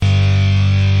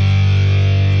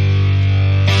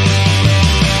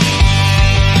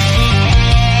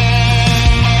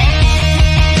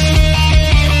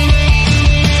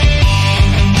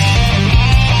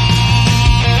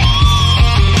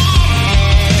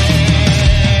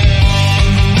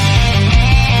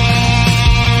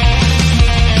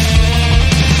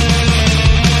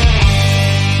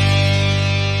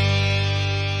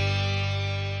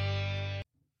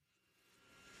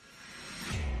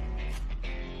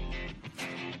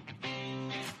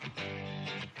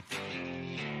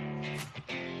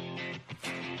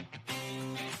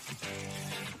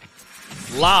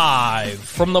Live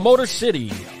from the Motor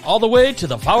City, all the way to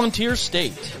the Volunteer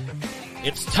State,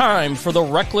 it's time for the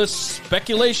Reckless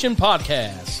Speculation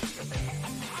Podcast,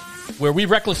 where we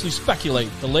recklessly speculate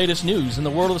the latest news in the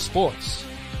world of sports.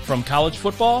 From college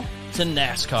football to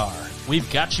NASCAR,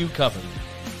 we've got you covered.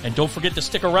 And don't forget to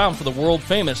stick around for the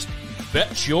world-famous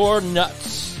Bet Your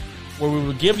Nuts, where we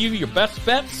will give you your best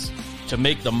bets to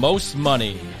make the most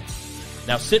money.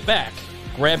 Now sit back,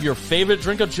 grab your favorite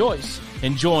drink of choice,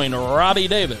 and join Robbie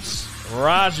Davis,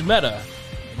 Raj Mehta,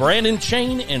 Brandon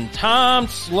Chain, and Tom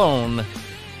Sloan.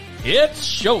 It's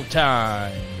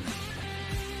showtime.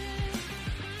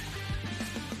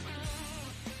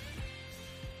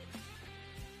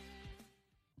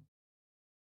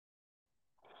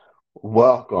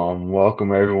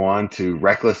 Welcome everyone to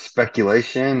Reckless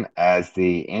Speculation. As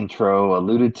the intro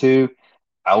alluded to,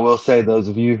 I will say those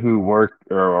of you who work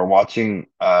or are watching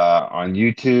on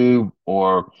YouTube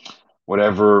or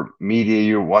whatever media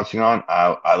you're watching on,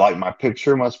 I like my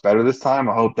picture much better this time.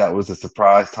 I hope that was a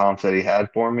surprise Tom said he had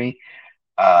for me.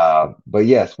 But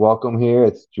yes, welcome here.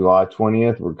 It's July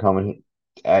 20th. We're coming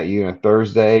at you on a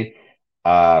Thursday,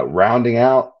 rounding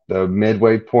out the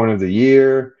midway point of the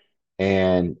year.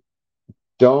 And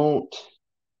don't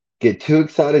get too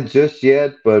excited just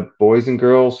yet, but boys and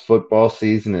girls, football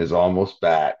season is almost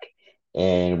back,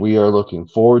 and we are looking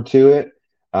forward to it.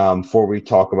 Before we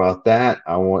talk about that,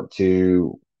 I want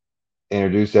to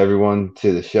introduce everyone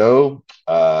to the show.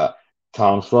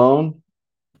 Tom Sloan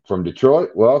from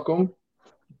Detroit, welcome.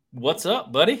 What's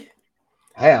up, buddy?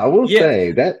 Hey, I will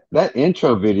say that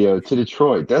intro video to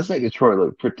Detroit does make Detroit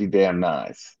look pretty damn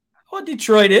nice. Well,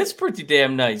 Detroit is pretty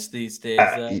damn nice these days.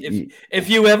 If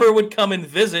you ever would come and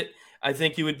visit, I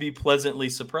think you would be pleasantly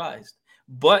surprised.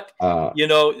 But,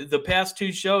 the past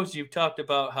two shows you've talked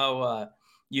about how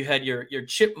you had your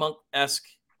chipmunk-esque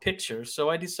picture. So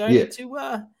I decided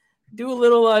to do a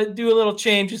little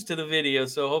changes to the video.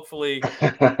 So hopefully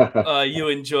you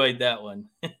enjoyed that one.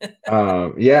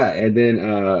 And then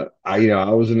I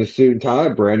was in a suit and tie.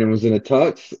 Brandon was in a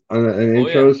tux. An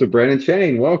intro to Brandon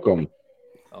Chain. Welcome.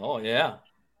 Oh yeah,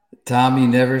 Tom, you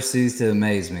never cease to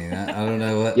amaze me. I don't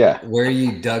know where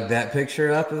you dug that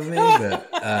picture up of me,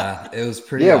 but it was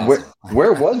pretty awesome.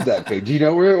 Where was that picture? Do you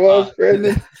know where it was,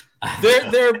 Brandon?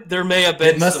 There may have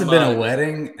been. It must have been a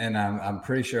wedding, and I'm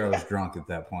pretty sure I was drunk at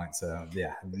that point. So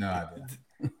yeah, no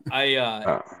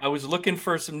idea. I was looking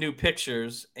for some new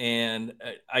pictures, and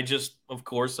I just, of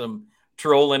course, I'm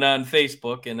trolling on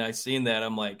Facebook, and I seen that.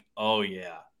 I'm like, oh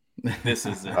yeah, this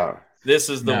is it. This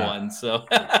is the one. So,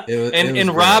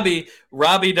 and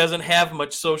Robbie doesn't have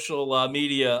much social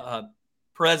media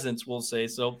presence, we'll say.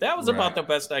 So that was about the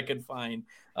best I could find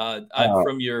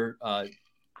from your. I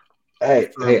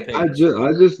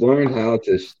just learned how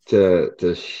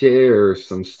to share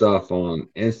some stuff on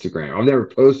Instagram. I've never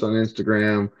posted on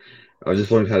Instagram. I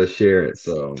just learned how to share it.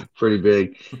 So pretty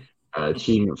big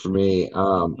achievement for me.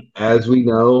 As we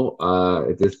know,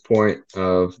 at this point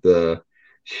of the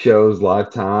show's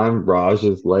lifetime, Raj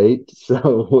is late,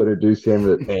 so we'll introduce him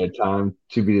at a time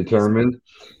to be determined.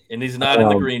 And he's not in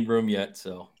the green room yet,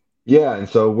 so. Yeah, and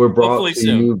so we're brought hopefully to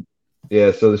soon. You.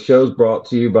 Yeah, so the show's brought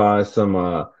to you by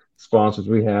some sponsors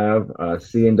we have,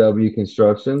 C&W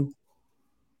Construction.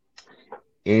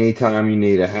 Anytime you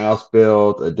need a house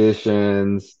built,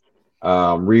 additions,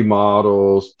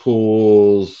 remodels,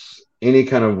 pools, any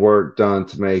kind of work done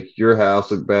to make your house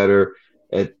look better,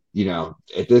 at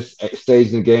this stage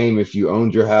in the game, if you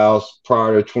owned your house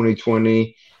prior to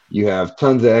 2020, you have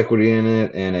tons of equity in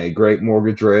it and a great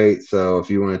mortgage rate. So if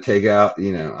you want to take out,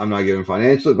 I'm not giving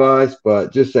financial advice,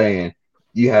 but just saying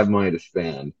you have money to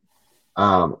spend.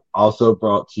 Also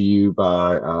brought to you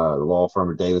by the law firm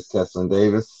of Davis, Kessler &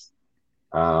 Davis,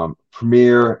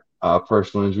 premier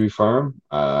personal injury firm.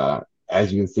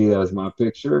 As you can see, that is my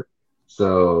picture.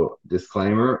 So,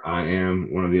 disclaimer, I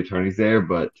am one of the attorneys there,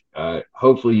 but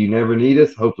hopefully you never need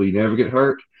us. Hopefully you never get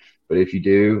hurt. But if you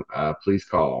do, please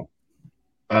call.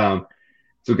 So,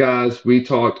 guys, we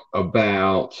talked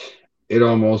about it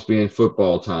almost being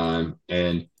football time,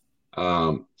 and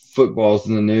football's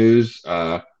in the news.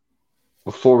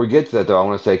 Before we get to that, though, I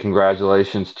want to say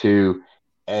congratulations to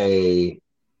at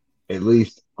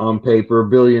least on paper,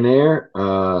 billionaire,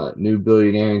 new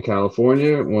billionaire in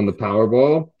California, won the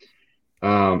Powerball.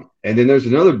 And then there's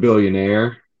another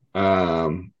billionaire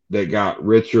that got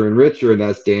richer and richer, and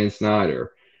that's Dan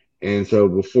Snyder. And so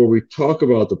before we talk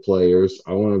about the players,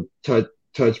 I want to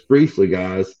touch briefly,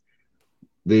 guys.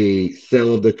 The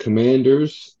sale of the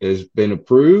Commanders has been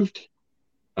approved.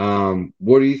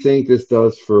 What do you think this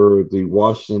does for the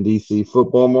Washington, D.C.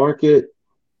 football market?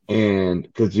 And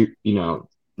because,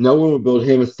 no one would build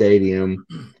him a stadium.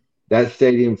 that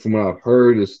stadium, from what I've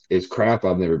heard, is crap.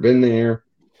 I've never been there.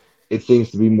 It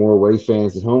seems to be more away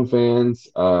fans than home fans.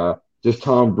 Just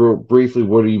Tom, briefly,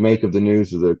 what do you make of the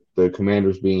news of the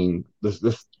Commanders being this?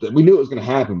 We knew it was going to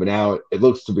happen, but now it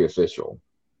looks to be official.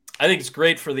 I think it's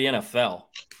great for the NFL.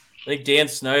 I think Dan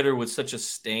Snyder was such a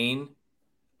stain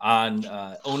on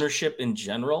ownership in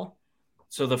general.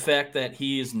 So the fact that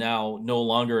he is now no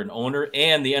longer an owner,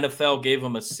 and the NFL gave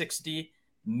him a $60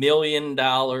 million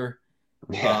bill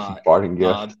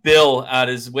on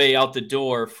his way out the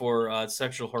door for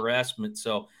sexual harassment.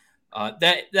 So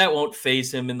that won't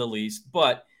faze him in the least.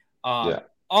 But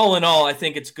all in all, I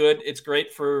think it's good. It's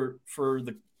great for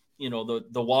the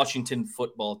the Washington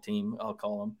football team, I'll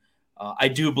call them. I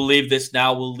do believe this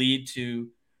now will lead to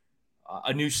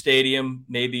a new stadium,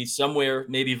 maybe somewhere,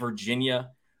 maybe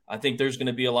Virginia. I think there's going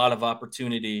to be a lot of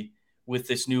opportunity with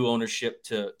this new ownership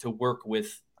to work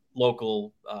with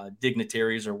local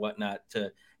dignitaries or whatnot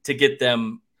to get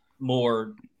them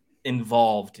more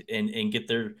involved and get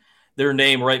their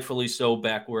name, rightfully so,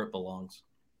 back where it belongs.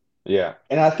 Yeah,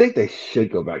 and I think they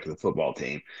should go back to the football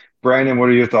team. Brandon, what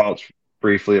are your thoughts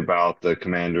briefly about the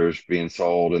Commanders being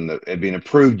sold and it being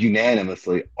approved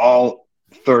unanimously? All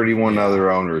 31 other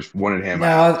owners wanted him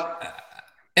out.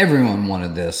 Everyone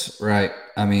wanted this, right?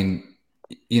 I mean,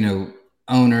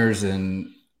 owners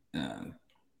and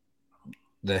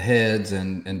the heads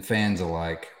and fans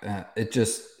alike. It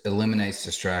just eliminates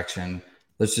distraction.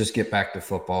 Let's just get back to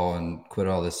football and quit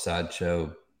all this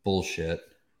sideshow bullshit.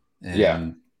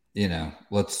 And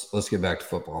let's get back to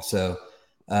football. So,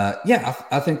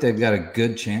 I think they've got a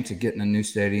good chance of getting a new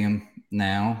stadium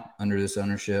now under this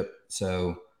ownership.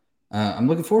 So I'm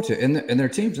looking forward to it. And their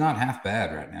team's not half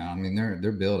bad right now. I mean,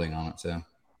 they're building on it. So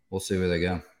we'll see where they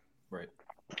go. Right.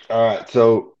 All right.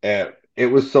 So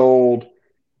it was sold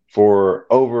for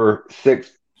over $6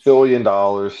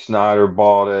 billion. Snyder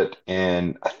bought it,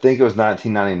 and I think it was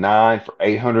 1999 for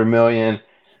 $800 million. Wow.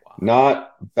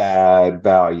 Not bad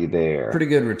value there. Pretty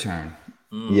good return.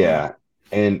 Mm-hmm. Yeah.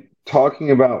 And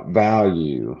talking about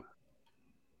value,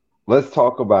 let's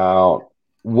talk about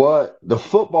what the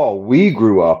football we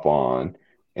grew up on,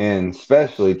 and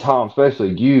especially Tom,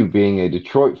 especially you being a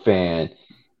Detroit fan,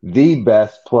 the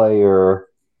best player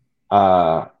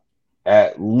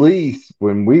at least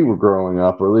when we were growing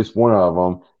up, or at least one of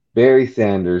them, Barry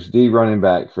Sanders, the running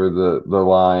back for the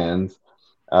Lions.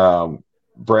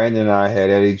 Brandon and I had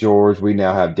Eddie George. We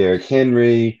now have Derrick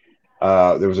Henry.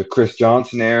 There was a Chris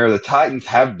Johnson era. The Titans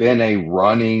have been a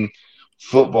running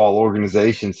football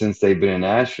organization since they've been in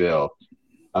Nashville.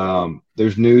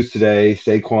 There's news today,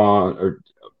 last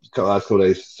couple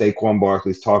days, Saquon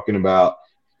Barkley's talking about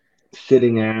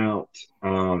sitting out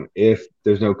if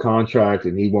there's no contract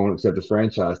and he won't accept the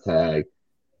franchise tag.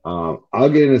 I'll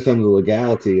get into some of the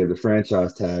legality of the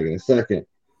franchise tag in a second.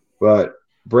 But,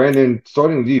 Brandon,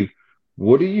 starting with you,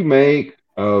 what do you make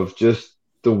of just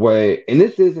the way – and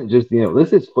this isn't just,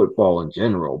 this is football in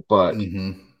general, but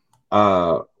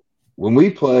when we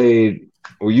played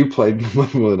 – or you played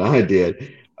more than I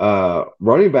did,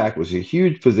 running back was a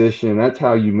huge position. That's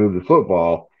how you move the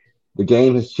football. The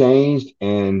game has changed,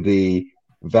 and the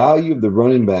value of the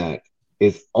running back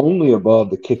is only above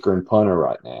the kicker and punter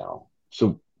right now.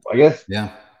 So I guess,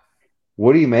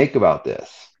 what do you make about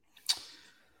this?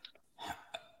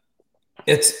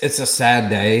 It's a sad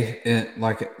day.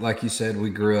 Like you said,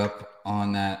 we grew up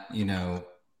on that,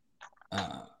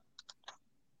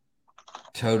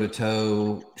 toe to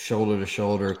toe, shoulder to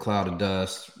shoulder, cloud of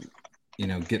dust,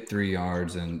 get 3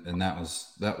 yards, and that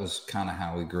was kind of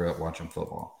how we grew up watching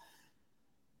football.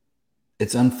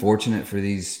 It's unfortunate for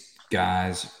these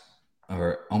guys,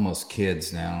 or almost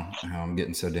kids now, how I'm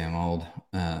getting so damn old,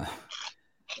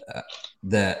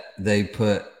 that they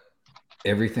put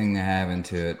everything they have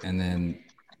into it, and then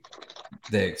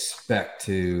they expect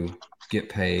to get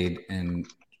paid and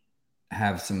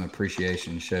have some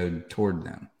appreciation showed toward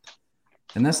them.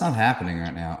 And that's not happening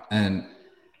right now. And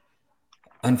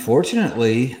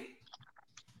unfortunately,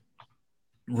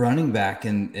 running back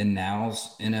in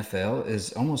now's NFL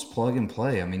is almost plug and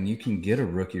play. I mean, you can get a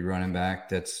rookie running back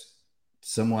that's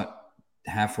somewhat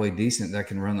halfway decent that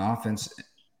can run the offense,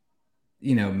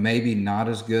 maybe not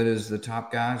as good as the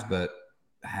top guys, but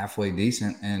halfway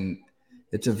decent, and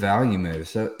it's a value move.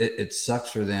 So it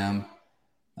sucks for them.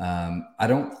 I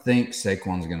don't think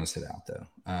Saquon's going to sit out, though.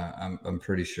 I'm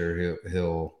pretty sure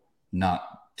he'll not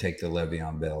take the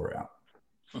Le'Veon Bell route.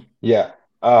 Yeah.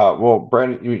 Well,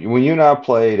 Brandon, when you and I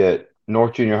played at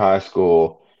North Junior High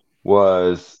School,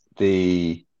 was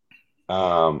the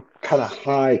kind of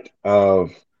height of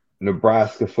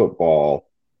Nebraska football,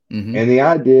 and the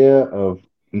idea of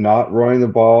not running the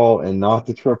ball and not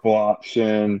the triple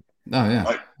option Oh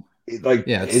yeah.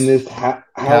 Yeah, In it's this how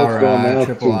it's power gone eye, now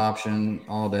triple to option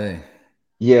all day.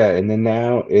 yeah, and then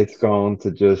now it's gone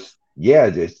to just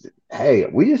hey,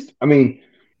 I mean,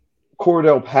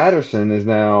 Cordell Patterson is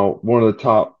now one of the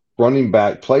top running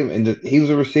back play, and he was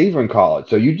a receiver in college.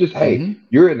 So hey, Mm-hmm.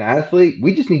 you're an athlete.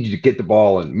 We just need you to get the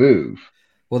ball and move.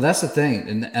 Well, that's the thing,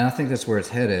 and I think that's where it's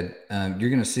headed. You're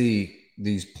going to see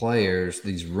these players,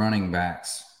 these running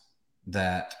backs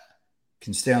that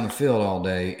can stay on the field all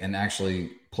day and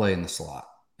actually play in the slot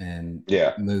and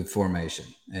Yeah, move formation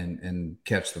and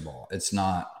catch the ball. It's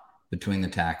not between the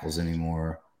tackles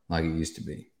anymore like it used to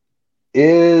be.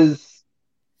 is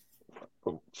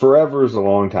forever is a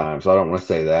long time, so I don't want to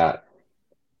say that.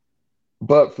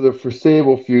 But for the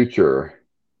foreseeable future,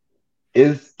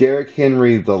 is Derrick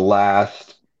Henry the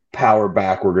last power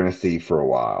back we're going to see for a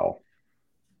while?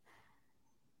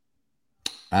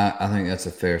 I think that's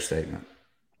a fair statement.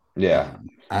 Yeah.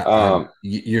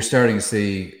 You're starting to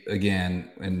see again,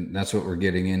 and that's what we're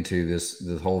getting into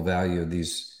the whole value of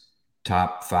these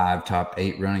top 5, top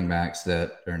 8 running backs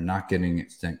that are not getting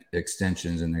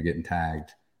extensions and they're getting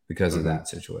tagged because of that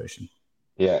situation.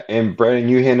 Yeah. And Brandon,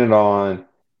 you hinted on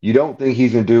you don't think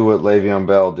he's going to do what Le'Veon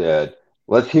Bell did.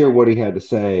 Let's hear what he had to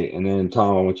say. And then,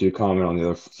 Tom, I want you to comment on the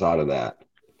other side of that.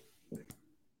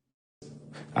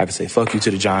 I can say fuck you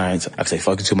to the Giants. I can say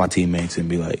fuck you to my teammates and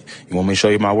be like, you want me to show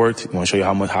you my worth? You want to show you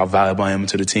how valuable I am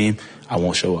to the team? I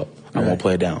won't show up. I won't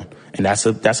play it down. And that's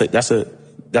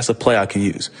a play I can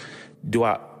use.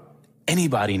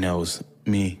 Anybody knows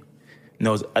me,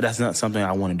 knows that's not something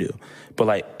I want to do. But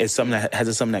like, it's something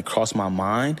that crossed my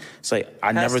mind. It's like,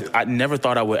 I never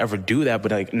thought I would ever do that.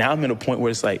 But like, now I'm in a point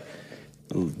where it's like,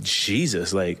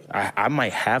 Jesus, like I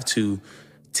might have to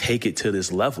take it to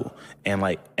this level. And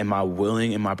like, am I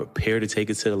willing, am I prepared to take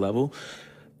it to the level?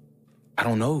 I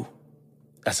don't know.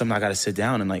 That's something I got to sit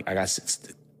down and like, I got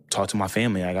to talk to my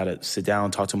family. I got to sit down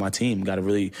and talk to my team. Got to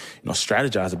really,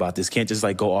 strategize about this. Can't just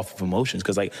like go off of emotions.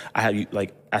 Cause like I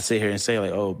sit here and say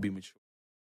like, oh, be mature.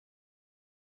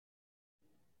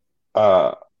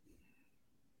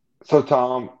 So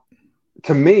Tom,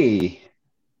 to me,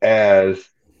 as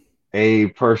a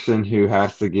person who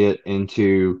has to get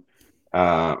into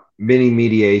many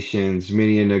mediations,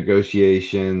 many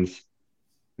negotiations,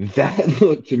 that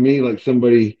looked to me like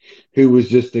somebody who was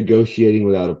just negotiating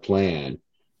without a plan.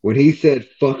 When he said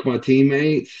 "fuck my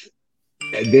teammates,"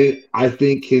 and then I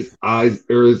think his eyes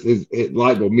or his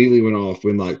light bulb immediately went off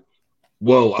when like,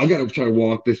 whoa, I got to try to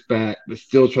walk this back, but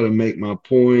still try to make my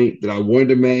point that I wanted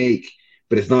to make,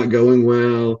 but it's not going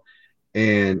well.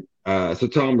 And so,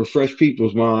 Tom, refresh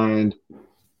people's mind.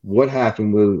 What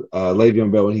happened with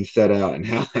Le'Veon Bell when he set out, and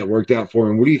how that worked out for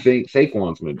him? What do you think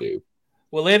Saquon's going to do?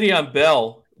 Well, Le'Veon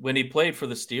Bell, when he played for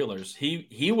the Steelers,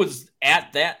 he was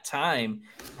at that time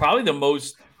probably the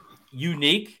most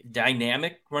unique,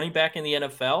 dynamic running back in the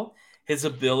NFL. His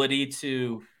ability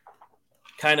to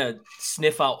kind of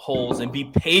sniff out holes and be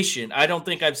patient. I don't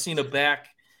think I've seen a back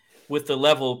with the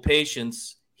level of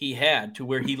patience he had to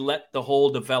where he let the hole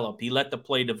develop. He let the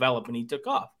play develop and he took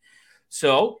off.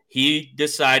 So he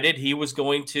decided he was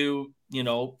going to,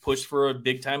 push for a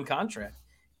big time contract.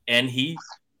 And he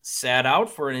sat out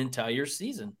for an entire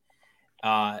season.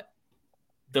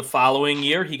 The following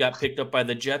year, he got picked up by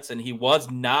the Jets, and he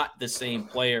was not the same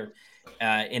player.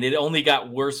 And it only got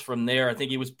worse from there. I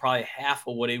think he was probably half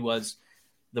of what he was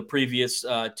the previous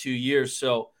 2 years.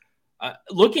 So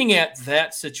looking at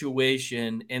that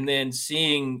situation and then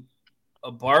seeing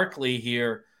Barkley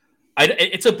here,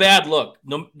 it's a bad look.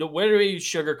 No, whether you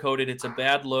sugarcoat it, it's a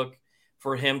bad look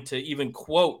for him to even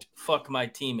quote, fuck my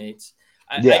teammates.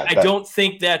 I don't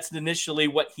think that's initially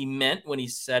what he meant when he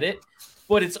said it,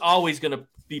 but it's always going to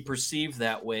be perceived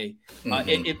that way.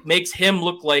 It makes him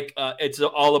look like it's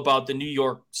all about the New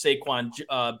York Saquon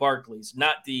Barkleys,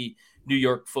 not the New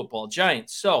York Football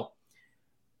Giants. So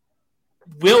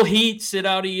will he sit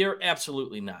out a year?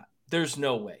 Absolutely not. There's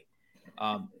no way.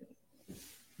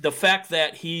 The fact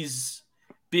that he's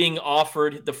being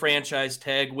offered the franchise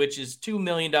tag, which is $2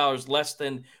 million less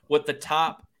than what the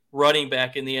top running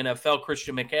back in the NFL,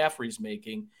 Christian McCaffrey's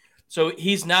making. So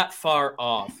he's not far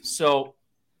off. So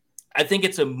I think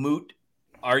it's a moot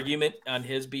argument on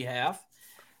his behalf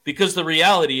because the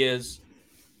reality is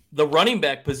the running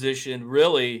back position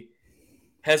really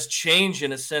has changed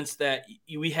in a sense that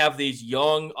we have these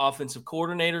young offensive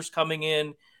coordinators coming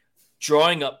in,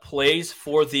 drawing up plays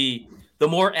for the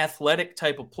more athletic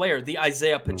type of player, the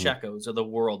Isaiah Pacheco's of the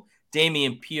world,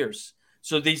 Damian Pierce.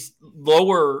 So these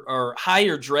lower or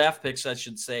higher draft picks, I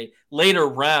should say, later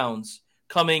rounds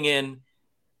coming in,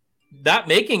 not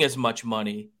making as much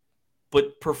money,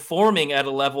 but performing at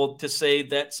a level to say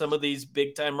that some of these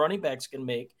big time running backs can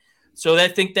make. So I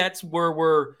think that's where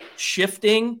we're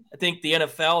shifting. I think the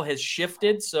NFL has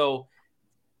shifted. So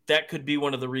that could be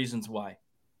one of the reasons why.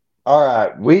 All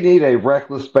right, we need a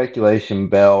reckless speculation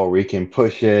bell where we can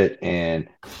push it and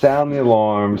sound the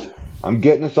alarms. I'm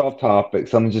getting us off topic.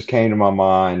 Something just came to my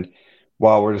mind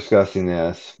while we're discussing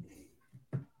this.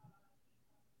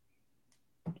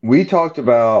 We talked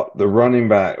about the running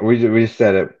back. We just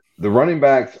said it. The running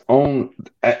backs own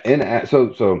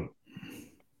so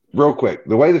real quick.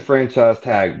 The way the franchise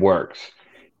tag works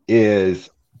is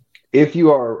if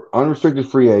you are unrestricted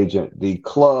free agent, the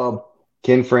club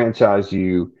can franchise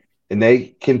you, and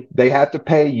they have to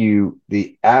pay you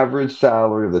the average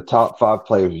salary of the top 5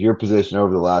 players of your position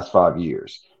over the last 5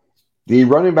 years. The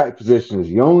running back position is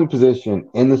the only position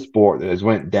in the sport that has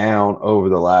went down over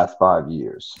the last 5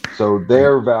 years. So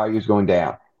their value is going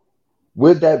down.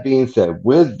 With that being said,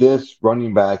 with this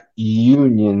running back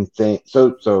union thing,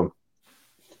 so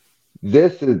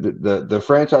this is the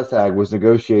franchise tag was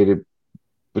negotiated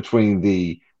between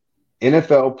the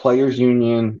NFL Players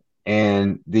Union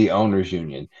and the Owners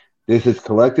Union. This is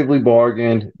collectively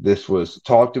bargained. This was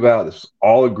talked about. This was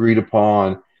all agreed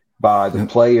upon by the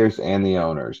players and the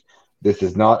owners. This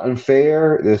is not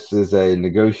unfair. This is a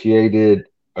negotiated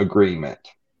agreement.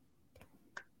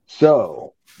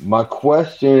 So, my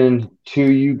question to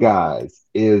you guys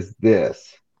is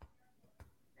this.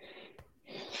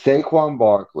 Saquon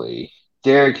Barkley,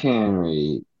 Derrick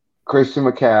Henry, Christian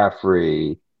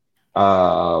McCaffrey,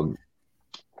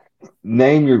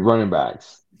 name your running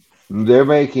backs. They're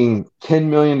making $10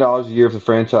 million a year for the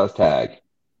franchise tag.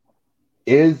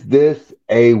 Is this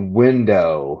a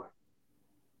window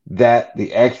that the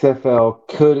XFL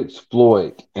could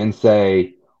exploit and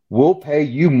say, we'll pay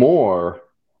you more,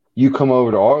 you come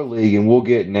over to our league and we'll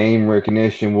get name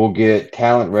recognition, we'll get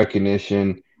talent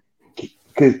recognition,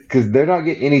 because they're not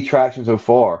getting any traction so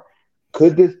far.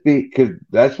 Could this be, because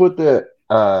that's what the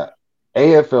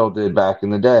AFL did back in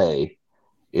the day,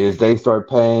 is they started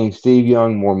paying Steve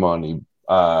Young more money,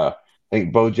 I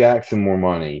think Bo Jackson more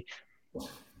money.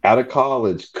 Out of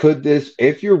college, could this,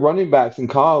 if you're running backs in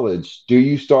college, do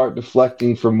you start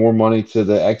deflecting for more money to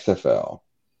the XFL?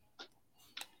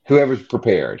 Whoever's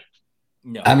prepared.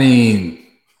 No. I mean,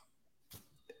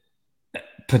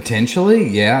 potentially,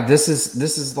 yeah. This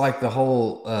is like the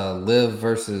whole Live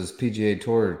versus PGA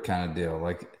Tour kind of deal.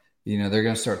 Like, they're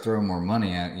going to start throwing more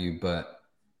money at you, but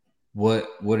what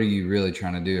are you really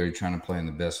trying to do? Are you trying to play in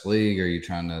the best league? Or are you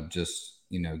trying to just,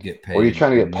 get paid? Or are you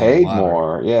trying to get paid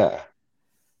more? Yeah.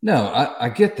 No, I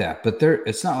get that, but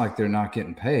it's not like they're not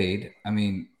getting paid. I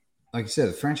mean, like you said,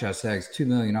 the franchise tag's $2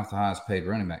 million off the highest paid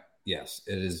running back. Yes,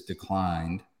 it has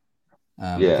declined.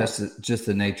 But that's just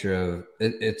the nature of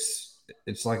it.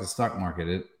 It's like the stock market.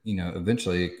 It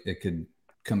eventually it could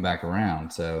come back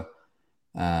around. So,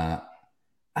 I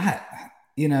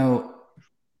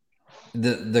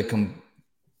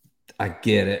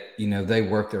get it. They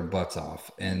work their butts off,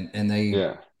 and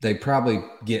they probably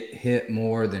get hit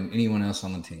more than anyone else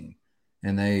on the team,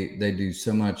 and they do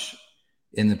so much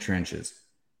in the trenches.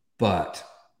 But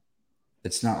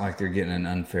it's not like they're getting an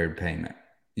unfair payment.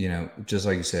 Just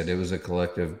like you said, it was a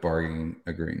collective bargaining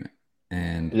agreement,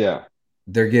 and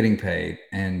they're getting paid.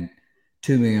 And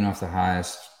 $2 million off the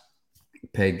highest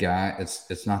paid guy,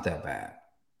 it's not that bad.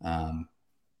 I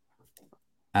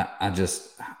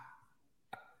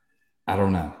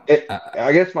don't know.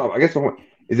 I guess my point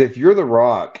is, if you're The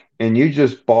Rock and you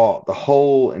just bought the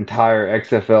whole entire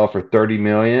XFL for $30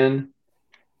 million,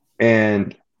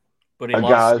 but he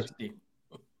lost 60.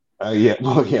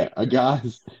 A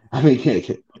guy's. I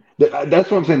mean,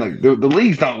 that's what I'm saying. Like the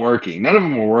league's not working. None of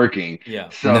them are working. Yeah.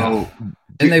 So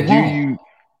and they won't.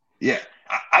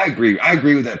 I agree. I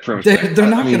agree with that premise. They're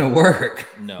not going to work.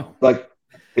 No. Like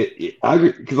I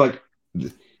agree, because like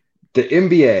the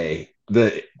NBA,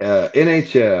 the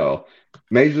NHL,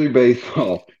 Major League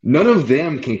Baseball, none of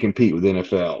them can compete with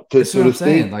NFL. That's what I'm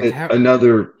saying. Like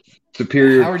another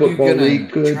superior how are football you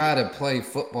league could try to play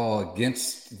football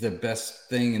against the best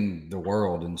thing in the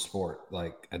world in sport?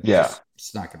 Like,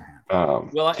 it's not going to happen.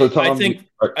 Well, so Tom,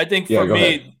 I think for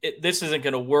me, this isn't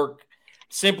going to work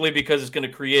simply because it's going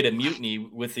to create a mutiny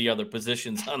with the other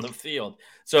positions on the field.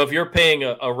 So if you're paying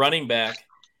a running back,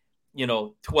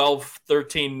 12,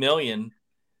 13 million,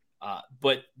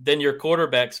 but then your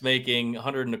quarterback's making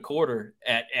 100 and a quarter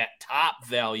at top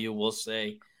value, we'll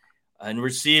say, and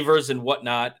receivers and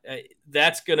whatnot,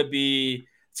 it's going to be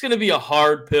a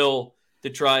hard pill to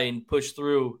try and push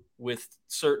through with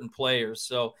certain players.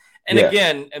 So,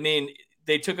 again, I mean,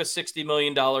 they took a $60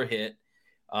 million hit.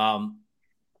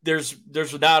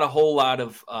 There's not a whole lot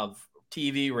of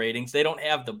TV ratings. They don't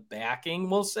have the backing,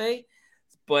 we'll say.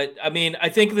 But, I mean, I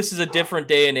think this is a different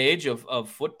day and age of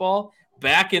football.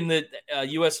 Back in the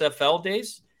USFL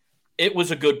days, it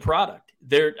was a good product.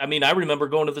 I remember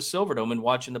going to the Silverdome and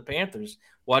watching the Panthers,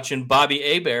 watching Bobby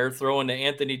Hebert throwing to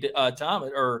Anthony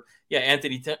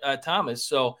Thomas.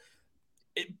 So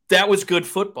that was good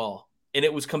football, and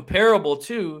it was comparable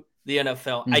to the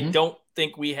NFL. I don't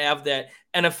think we have that.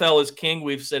 NFL is king.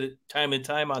 We've said it time and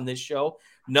time on this show.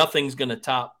 Nothing's going to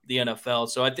top the NFL.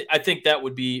 So I think that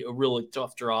would be a really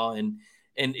tough draw, and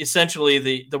essentially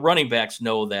the running backs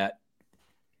know that.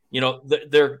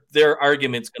 Their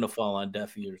argument's going to fall on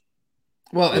deaf ears.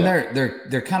 Well, and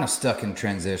they're kind of stuck in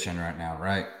transition right now,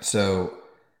 right? So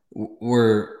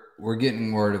we're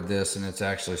getting word of this, and it's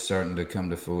actually starting to come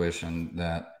to fruition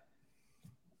that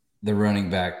the running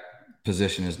back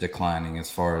position is declining as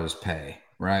far as pay,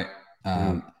 right?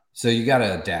 So you got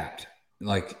to adapt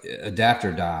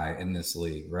or die in this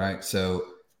league, right? So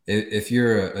if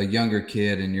you're a younger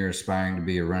kid and you're aspiring to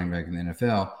be a running back in the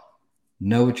NFL,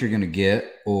 know what you're going to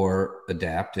get or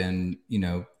adapt and,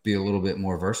 be a little bit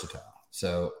more versatile.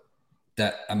 So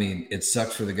it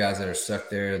sucks for the guys that are stuck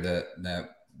there that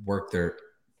work their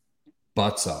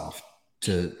butts off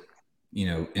to,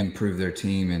 improve their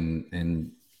team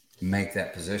and make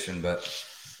that position. But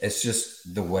it's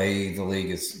just the way the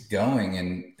league is going.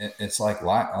 And it's like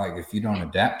if you don't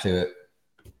adapt to it,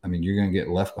 you're going to get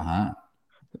left behind.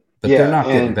 But they're not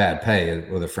getting bad pay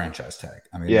with a franchise tag.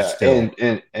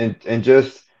 And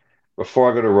just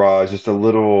before I go to Raj, just a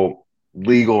little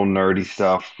legal nerdy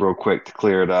stuff real quick to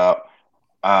clear it up.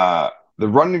 The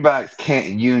running backs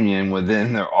can't union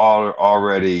within their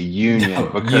already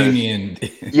union because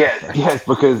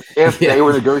if they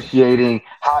were negotiating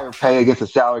higher pay against a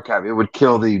salary cap, it would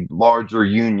kill the larger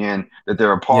union that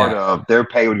they're a part of. Their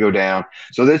pay would go down.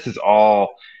 So this is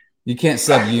all. You can't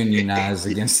sub-unionize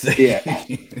against the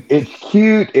It's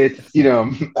cute. It's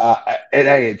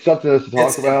it's something else to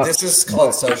talk about. This is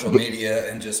called social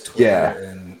media and just Twitter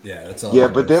and that's all.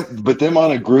 But them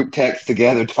on a group text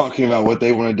together talking about what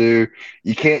they want to do,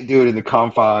 you can't do it in the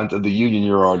confines of the union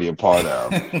you're already a part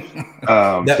of.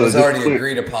 That was already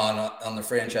agreed upon on the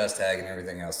franchise tag and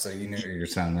everything else, so you knew what you were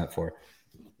signing up for.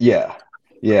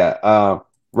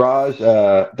 Raj,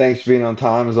 thanks for being on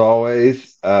time as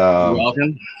always. You're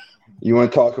welcome. You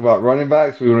want to talk about running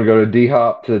backs? We want to go to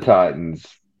D-Hop to the Titans.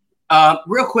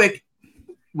 Real quick,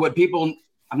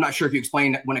 I'm not sure if you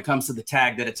explained when it comes to the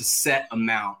tag that it's a set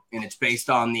amount and it's based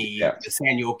on the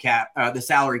annual cap, the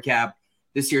salary cap.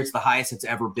 This year it's the highest it's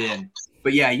ever been.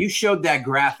 But you showed that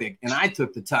graphic and I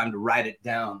took the time to write it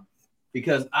down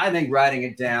because I think writing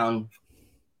it down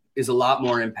is a lot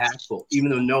more impactful, even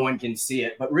though no one can see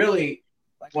it. But really,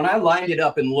 when I lined it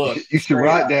up and looked, you should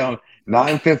write down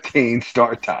 9:15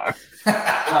 start time. Hey,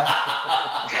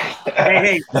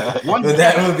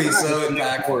 that would be so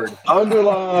backward.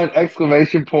 Underline,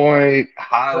 exclamation point,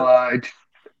 highlight.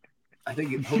 I hope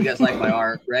you guys like my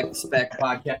art, Respect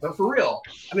podcast. But for real,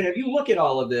 if you look at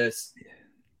all of this,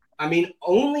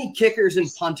 only kickers and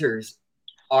punters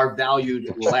are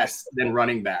valued less than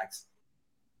running backs.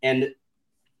 And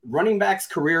running backs'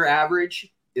 career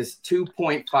average is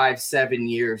 2.57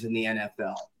 years in the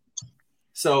NFL.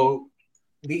 So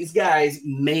these guys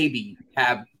maybe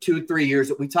have 2-3 years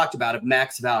that we talked about of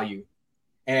max value,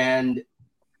 and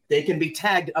they can be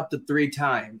tagged up to 3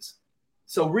 times.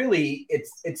 So really,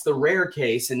 it's the rare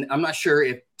case, and I'm not sure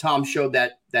if Tom showed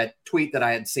that tweet that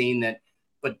I had seen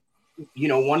but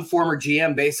one former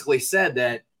GM basically said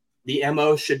that the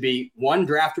MO should be 1,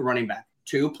 draft a running back,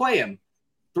 2, play him,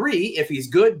 3, if he's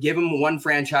good, give him 1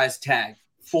 franchise tag,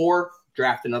 4,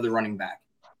 draft another running back.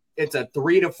 It's a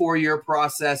 3 to 4 year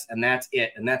process, and that's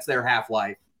it. And that's their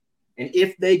half-life. And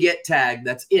if they get tagged,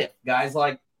 that's it. Guys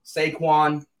like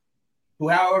Saquon, who,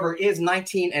 however, is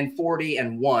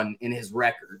 19-40-1 in his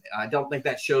record. I don't think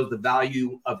that shows the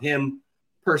value of him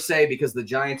per se because the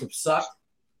Giants have sucked.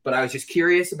 But I was just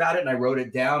curious about it, and I wrote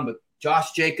it down. But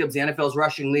Josh Jacobs, the NFL's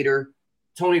rushing leader,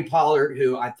 Tony Pollard,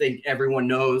 who I think everyone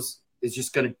knows is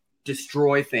just going to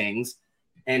destroy things.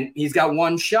 And he's got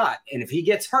 1 shot. And if he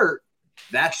gets hurt,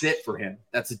 that's it for him.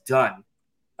 That's done.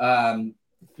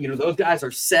 Those guys are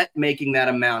set making that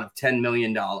amount of $10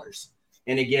 million.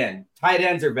 And again, tight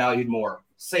ends are valued more.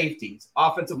 Safeties,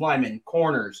 offensive linemen,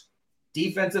 corners,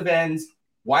 defensive ends,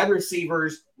 wide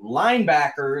receivers,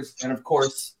 linebackers, and of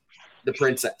course, the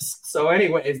princess. So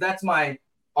anyways, that's my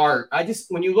art.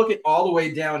 When you look at all the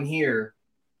way down here,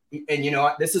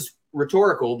 and this is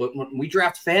rhetorical, but when we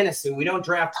draft fantasy, we don't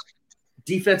draft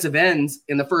defensive ends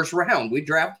in the first round. We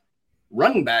draft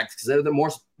running backs because they're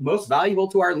the most valuable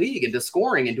to our league and to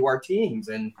scoring and to our teams.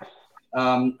 And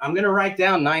I'm going to write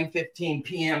down 9:15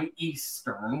 p.m.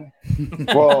 Eastern.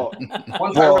 Well,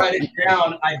 Once I write it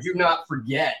down, I do not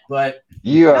forget. But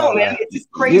no, man, it's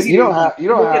just crazy. You don't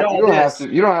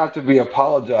have to be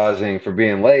apologizing for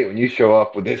being late when you show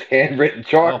up with this handwritten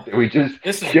chart that we just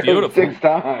showed 6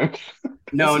 times.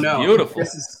 No, beautiful.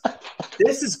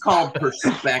 This is called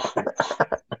perspective.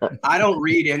 I don't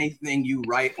read anything you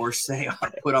write or say or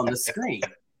put on the screen.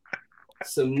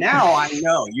 So now I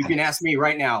know. You can ask me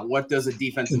right now, what does a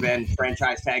defensive end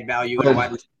franchise tag value and a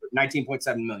wide receiver?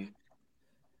 $19.7 million.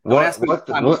 What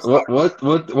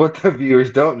the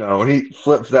viewers don't know, when he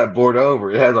flips that board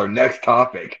over, it has our next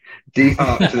topic,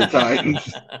 D-Hop to the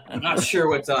Titans. I'm not sure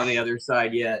what's on the other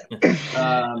side yet.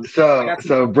 So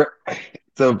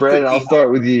Brandon, I'll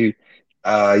start with you.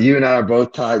 You and I are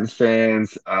both Titans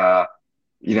fans. I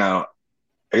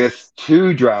guess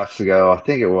 2 drafts ago, I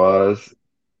think it was.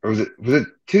 Or was it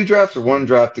 2 drafts or 1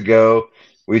 draft ago?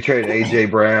 We traded AJ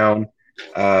Brown.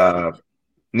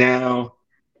 Now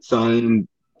signing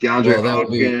DeAndre Hopkins.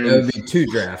 That would be 2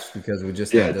 drafts because we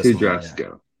just had this 2 drafts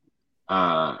ago.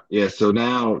 So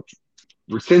now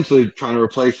we're essentially trying to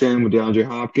replace him with DeAndre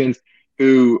Hopkins,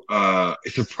 who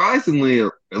surprisingly,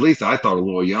 at least I thought, a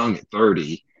little young at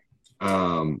 30.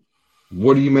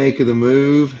 What do you make of the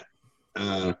move?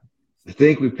 I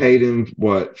think we paid him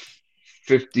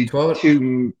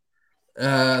 52.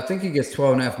 I think he gets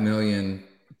 $12.5 million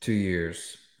 2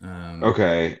 years.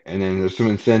 Okay, and then there's some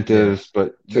incentives,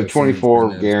 but so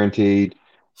 24 guaranteed.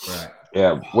 Right.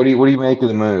 Yeah. What do you make of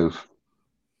the move?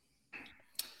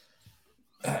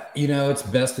 It's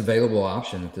best available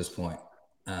option at this point.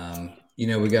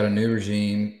 We got a new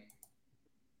regime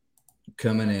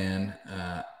coming in.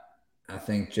 I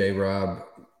think J-Rob,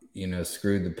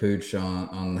 screwed the pooch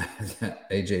on that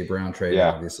AJ Brown trade,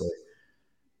 obviously.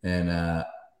 And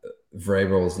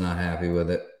Vrabel's not happy with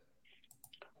it.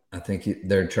 I think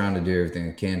they're trying to do everything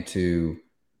they can to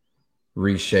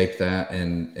reshape that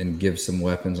and give some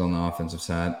weapons on the offensive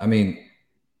side. I mean,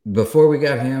 before we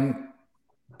got him,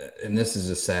 and this is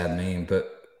a sad name,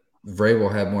 but Vrabel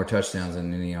had more touchdowns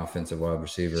than any offensive wide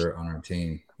receiver on our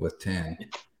team with 10.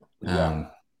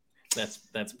 That's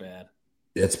bad.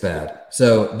 It's bad.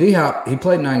 So D-Hop, he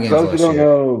played 9 games last year. Those who don't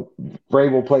know,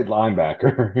 Vrabel played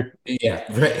linebacker. He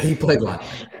played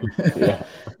linebacker.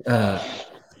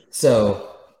 So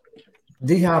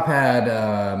D-Hop had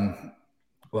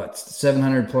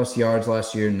 700 plus yards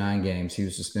last year in 9 games. He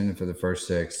was suspended for the first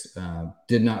 6.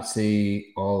 Did not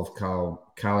see all of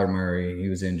Kyler Murray. He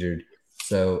was injured.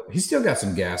 So he's still got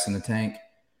some gas in the tank.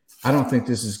 I don't think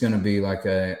this is going to be like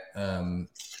a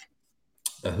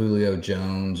Julio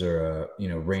Jones or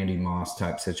a Randy Moss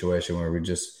type situation where we're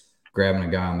just grabbing a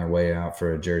guy on their way out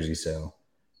for a jersey sale.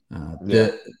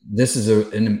 This is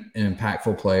an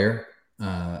impactful player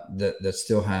that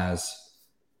still has.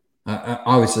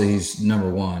 Obviously, he's number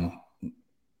 1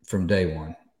 from day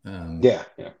 1.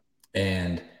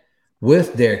 And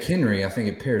with Derrick Henry, I think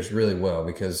it pairs really well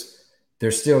because they're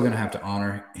still going to have to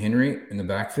honor Henry in the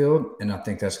backfield, and I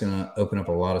think that's going to open up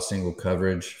a lot of single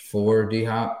coverage for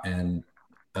D-Hop and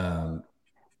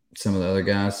some of the other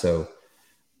guys. So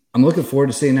I'm looking forward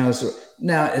to seeing how this.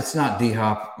 Now it's not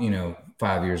D-Hop,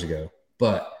 5 years ago,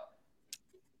 but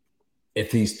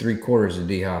if he's 3/4 of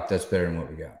D-Hop, that's better than what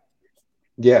we got.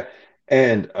 Yeah.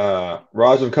 And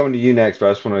Raj, I'm coming to you next, but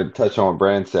I just want to touch on what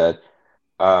Brand said.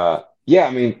 Part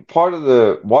of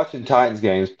the watching Titans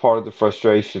games, part of the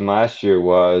frustration last year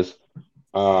was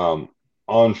on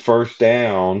first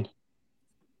down,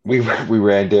 we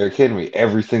ran Derrick Henry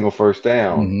every single first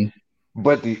down,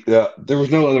 but there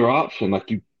was no other option.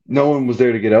 No one was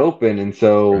there to get open, and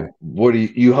so what do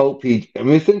you hope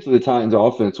essentially the Titans'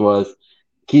 offense was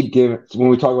keep giving. When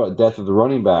we talk about death of the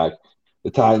running back,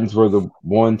 the Titans were the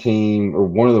one team or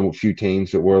one of the few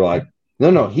teams that were like,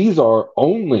 no, he's our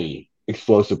only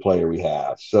explosive player we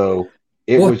have. So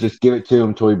it was just give it to him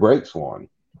until he breaks one.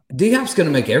 D-Hop's going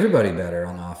to make everybody better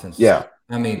on the offense. Yeah.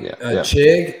 I mean,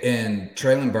 Chig and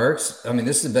Traylon Burks,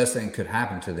 this is the best thing that could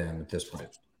happen to them at this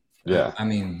point. Yeah.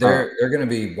 They're going to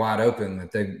be wide open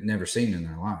that they've never seen in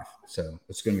their life. So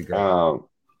it's going to be great.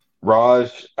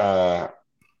 Raj,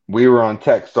 we were on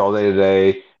text all day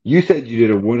today. You said you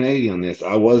did a 180 on this.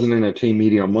 I wasn't in a team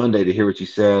meeting on Monday to hear what you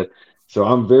said. So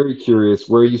I'm very curious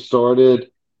where you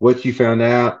started, what you found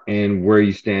out, and where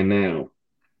you stand now.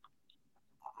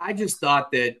 I just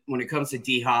thought that when it comes to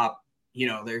D-Hop, he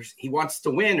wants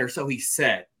to win, or so he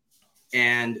said.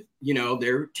 And,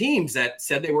 there are teams that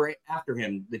said they were after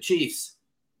him, the Chiefs,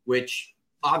 which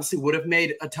obviously would have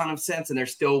made a ton of sense. And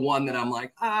there's still one that I'm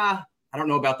like, I don't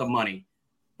know about the money.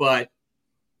 But,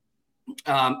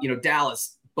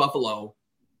 Dallas, Buffalo,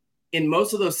 in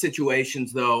most of those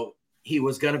situations, though, he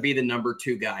was going to be the number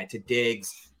 2 guy to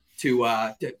Diggs, to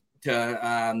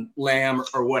Lamb,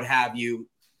 or what have you.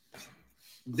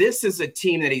 This is a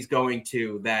team that he's going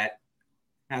to that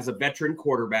has a veteran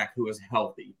quarterback who is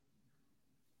healthy.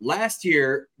 Last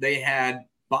year, they had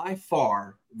by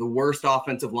far the worst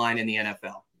offensive line in the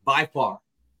NFL, by far.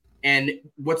 And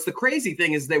what's the crazy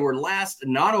thing is they were last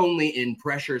not only in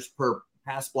pressures per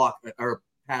pass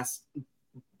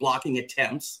blocking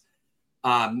attempts,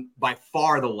 by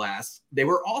far the last. They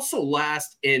were also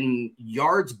last in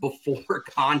yards before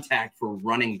contact for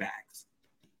running backs.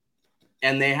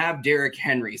 And they have Derrick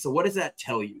Henry. So what does that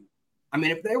tell you? I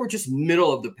mean, if they were just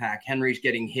middle of the pack, Henry's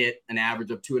getting hit an average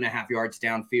of 2.5 yards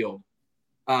downfield.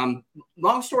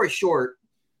 Long story short,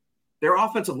 their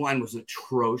offensive line was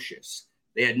atrocious.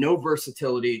 They had no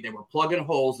versatility. They were plugging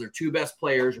holes. Their 2 best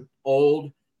players were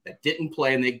old that didn't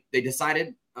play, and they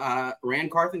decided Rand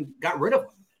Carthen got rid of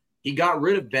them. He got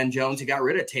rid of Ben Jones. He got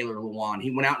rid of Taylor Lewan. He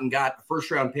went out and got a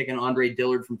first-round pick in Andre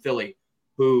Dillard from Philly,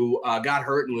 who got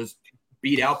hurt and was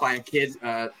beat out by a kid,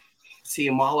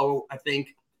 Ciamalo, I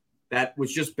think, that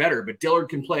was just better. But Dillard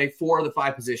can play 4 of the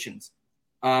 5 positions.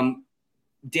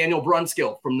 Daniel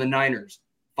Brunskill from the Niners,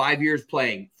 5 years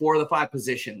playing, 4 of the 5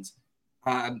 positions.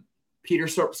 Peter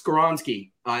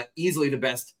Skoronski, easily the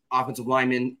best offensive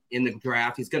lineman in the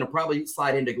draft. He's going to probably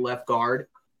slide into left guard.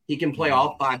 He can play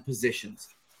all 5 positions.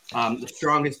 The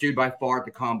strongest dude by far at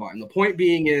the combine. The point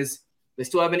being is they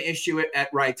still have an issue at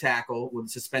right tackle with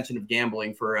suspension of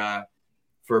gambling for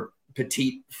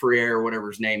Petit Frere or whatever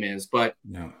his name is. But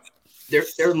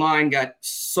their line got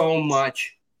so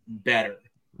much better.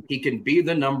 He can be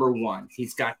the number 1.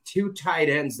 He's got 2 tight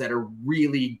ends that are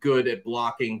really good at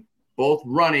blocking, both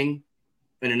running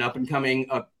and an up-and-coming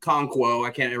Conquo.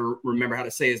 I can't ever remember how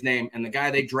to say his name. And the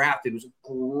guy they drafted was a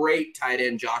great tight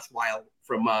end, Josh Wild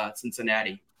from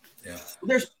Cincinnati. Yeah.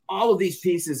 There's all of these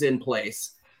pieces in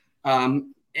place.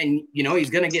 And, he's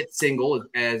going to get single,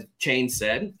 as Chain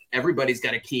said. Everybody's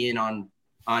got to key in on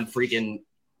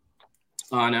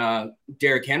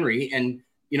Derrick Henry. And,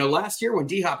 last year when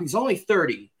D-Hop, he's only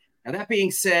 30. Now, that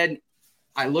being said,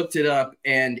 I looked it up,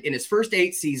 and in his first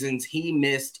 8 seasons, he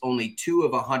missed only 2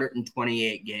 of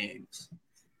 128 games.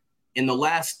 In the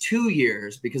last 2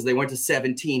 years, because they went to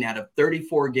 17 out of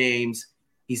 34 games,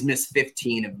 he's missed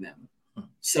 15 of them.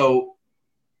 So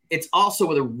it's also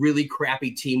with a really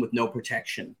crappy team with no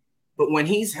protection. But when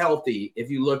he's healthy, if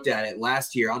you looked at it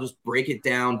last year, I'll just break it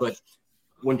down. But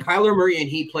when Kyler Murray and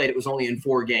he played, it was only in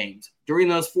 4 games. During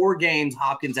those 4 games,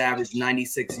 Hopkins averaged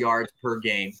 96 yards per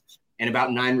game and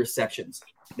about 9 receptions.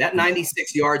 That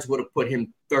 96 yards would have put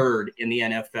him 3rd in the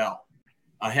NFL.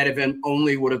 Ahead of him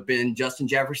only would have been Justin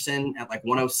Jefferson at like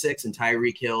 106 and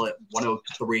Tyreek Hill at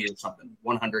 103 or something,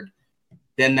 100.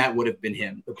 Then that would have been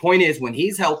him. The point is, when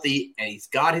he's healthy and he's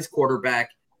got his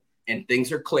quarterback and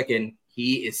things are clicking,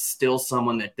 he is still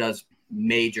someone that does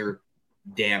major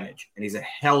damage. And he's a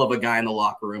hell of a guy in the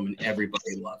locker room, and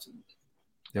everybody loves him.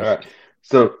 All right.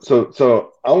 So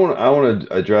I want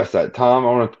to address that. Tom,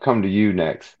 I want to come to you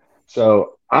next.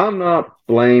 So I'm not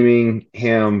blaming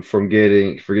him for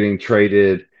getting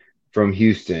traded from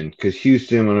Houston, because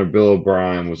Houston under Bill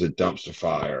O'Brien was a dumpster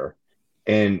fire,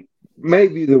 and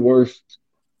maybe the worst,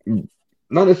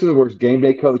 not necessarily the worst game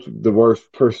day coach, the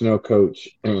worst personnel coach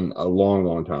in a long,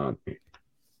 long time.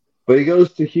 But he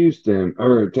goes to Houston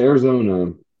or to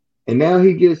Arizona, and now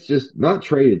he gets just not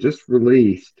traded, just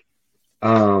released.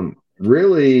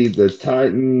 Really, the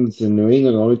Titans and New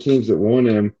England are the only teams that want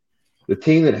him. The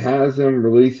team that has him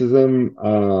releases him.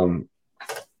 Are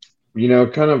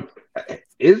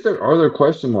there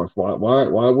question marks?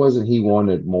 Why wasn't he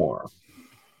wanted more?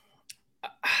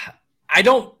 I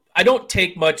don't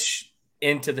take much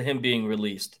into him being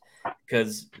released,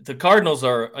 because the Cardinals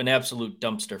are an absolute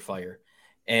dumpster fire,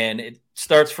 and it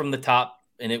starts from the top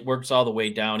and it works all the way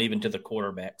down, even to the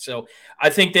quarterback. So I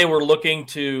think they were looking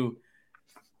to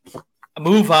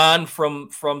move on from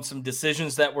some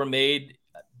decisions that were made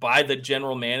by the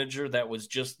general manager that was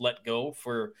just let go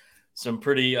for some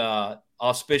pretty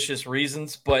auspicious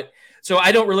reasons. But so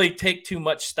I don't really take too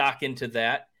much stock into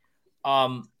that.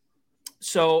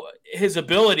 So his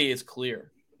ability is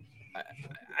clear.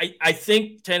 I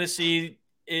think Tennessee,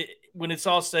 when it's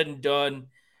all said and done,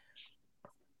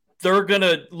 they're going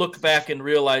to look back and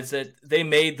realize that they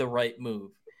made the right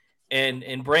move.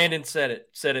 And Brandon said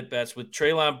it best with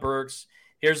Treylon Burks.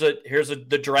 Here's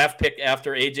the draft pick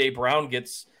after A.J. Brown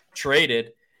gets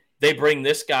traded. They bring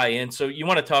this guy in. So you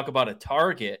want to talk about a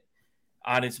target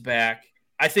on his back.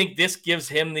 I think this gives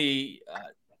him the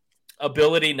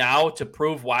ability now to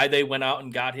prove why they went out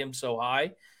and got him so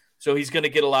high. So he's going to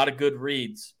get a lot of good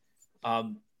reads.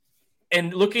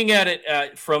 And looking at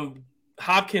it from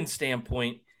Hopkins'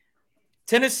 standpoint,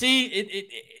 Tennessee,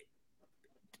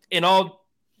 in all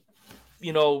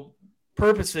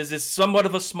purposes, is somewhat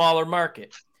of a smaller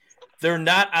market. They're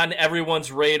not on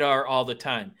everyone's radar all the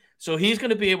time. So he's going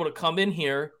to be able to come in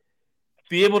here,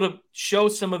 be able to show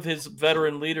some of his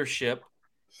veteran leadership,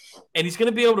 and he's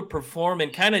going to be able to perform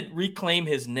and kind of reclaim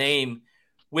his name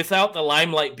without the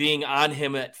limelight being on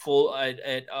him at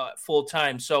full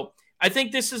time. So I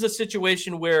think this is a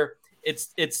situation where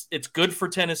it's good for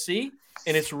Tennessee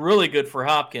and it's really good for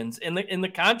Hopkins. And in the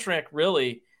contract,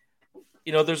 really,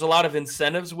 there's a lot of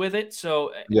incentives with it.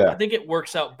 So I think it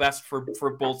works out best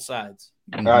for both sides.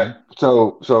 All right.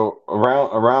 So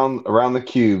around the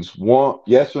cubes, one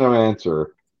yes or no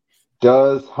answer.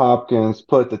 Does Hopkins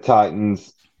put the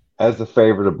Titans as the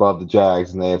favorite above the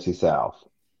Jags in the AFC South?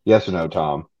 Yes or no,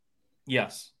 Tom?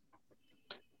 Yes.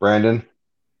 Brandon?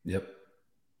 Yep.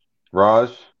 Raj?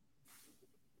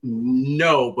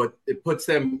 No, but it puts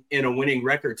them in a winning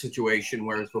record situation,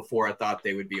 whereas before I thought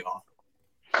they would be off.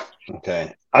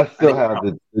 Okay. I still have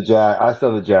the Jag. I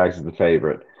still have the Jags as the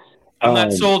favorite. I'm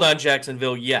not sold on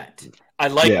Jacksonville yet. I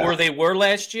like Yeah. where they were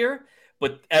last year,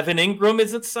 but Evan Ingram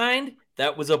isn't signed.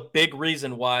 That was a big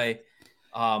reason why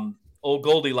old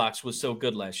Goldilocks was so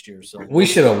good last year. So we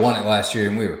should have won it last year,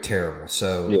 and we were terrible.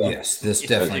 So yes, this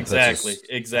definitely exactly.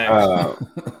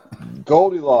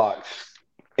 Goldilocks,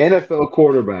 NFL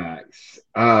quarterbacks,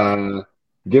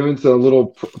 giving a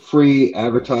little free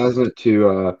advertisement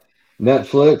to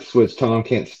Netflix, which Tom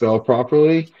can't spell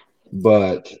properly,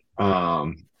 but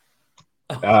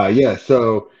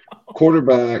So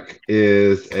Quarterback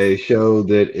is a show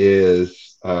that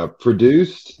is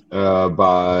produced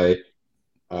by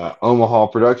Omaha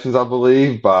Productions, I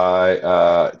believe,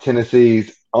 by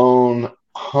Tennessee's own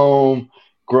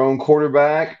homegrown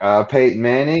quarterback, Peyton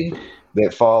Manning,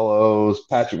 that follows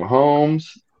Patrick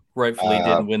Mahomes. Rightfully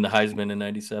didn't win the Heisman in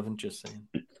 '97, just saying.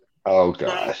 Oh,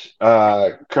 gosh.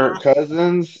 Kirk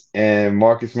Cousins and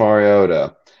Marcus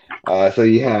Mariota. So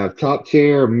you have top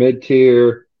tier, mid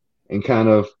tier, and kind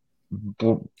of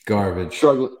garbage.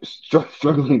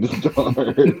 Struggling to start.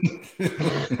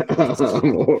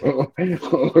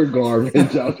 or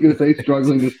garbage. I was going to say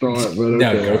struggling to start, but okay.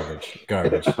 No,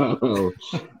 garbage.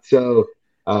 So,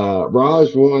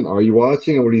 Raj, are you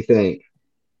watching, or what do you think?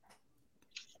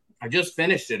 I just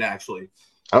finished it, actually.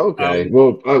 Okay.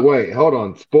 Wait, hold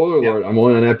on. Spoiler alert, I'm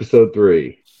only on episode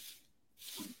 3.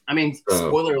 I mean,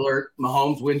 spoiler alert,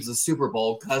 Mahomes wins the Super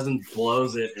Bowl, Cousins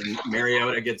blows it, and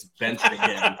Mariota gets benched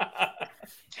again.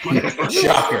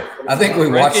 Shocker. I think we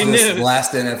watched this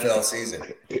last NFL season.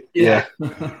 Yeah.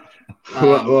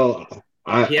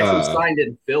 He hasn't signed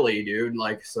in Philly, dude.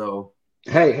 So.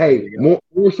 Hey,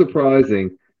 more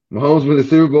surprising, Mahomes win the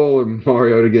Super Bowl or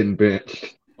Mariota getting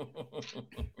benched?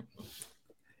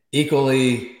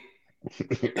 Equally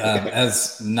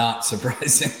as not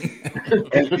surprising.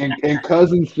 and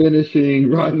Cousins finishing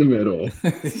right in the middle.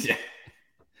 Yeah.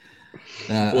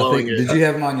 Did you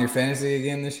have him on your fantasy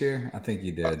again this year? I think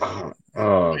you did. Oh,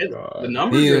 God. The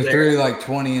numbers he either are threw like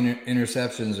 20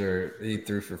 interceptions or he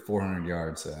threw for 400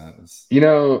 yards. And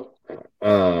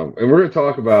we're going to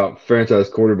talk about franchise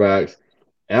quarterbacks,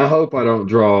 and I hope I don't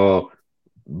draw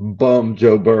bum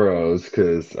Joe Burrows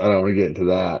because I don't want to get into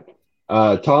that.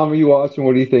 Tom, are you watching?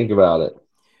 What do you think about it?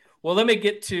 Well, let me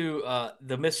get to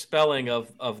the misspelling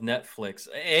of Netflix.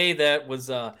 A, that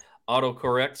was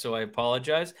autocorrect, so I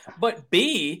apologize. But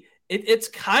B, it's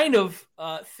kind of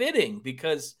fitting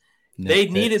because they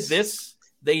needed this.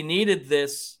 They needed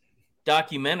this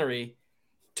documentary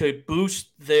to boost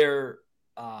their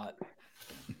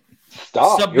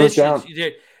stock. Submissions.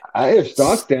 I have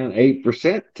stocks down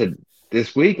 8% to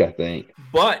this week, I think.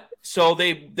 But so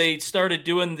they started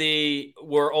doing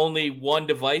where only one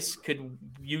device could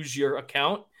use your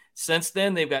account. Since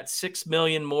then, they've got 6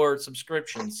 million more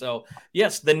subscriptions. So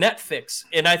yes, the Netflix,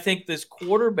 and I think this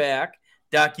quarterback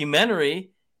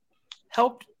documentary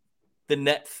helped the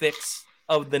Netflix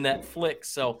of the Netflix.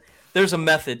 So there's a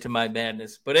method to my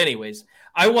madness. But anyways,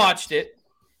 I watched it.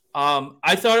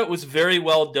 I thought it was very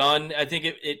well done. I think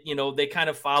it they kind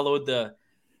of followed the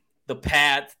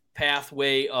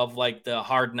pathway of like the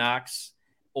Hard Knocks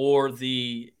or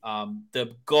the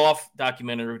golf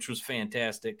documentary, which was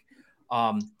fantastic.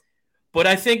 But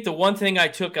I think the one thing I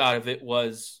took out of it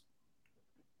was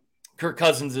Kirk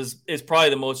Cousins is probably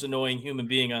the most annoying human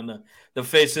being on the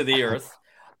face of the earth.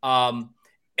 And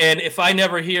if I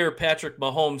never hear Patrick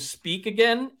Mahomes speak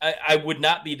again, I would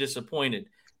not be disappointed.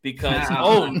 because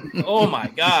oh my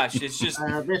gosh, it's just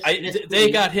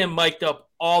they got him mic'd up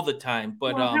all the time.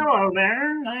 But hello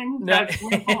there,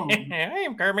 I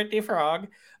am Kermit the Frog.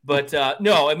 But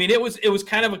no, I mean it was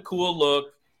kind of a cool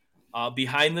look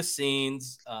behind the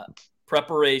scenes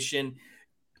preparation.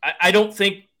 I don't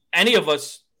think any of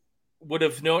us would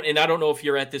have known, and I don't know if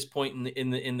you're at this point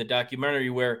in the documentary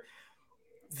where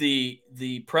the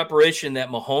preparation that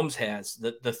Mahomes has,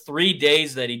 the 3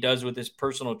 days that he does with his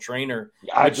personal trainer.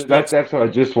 That's what I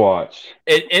just watched.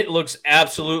 It looks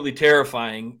absolutely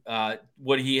terrifying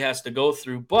what he has to go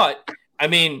through. But I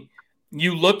mean,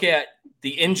 you look at the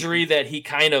injury that he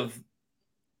kind of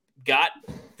got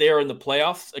there in the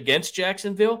playoffs against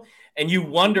Jacksonville, and you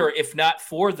wonder if not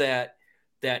for that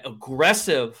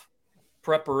aggressive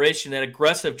preparation, that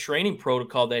aggressive training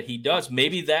protocol that he does,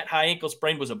 maybe that high ankle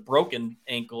sprain was a broken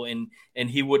ankle and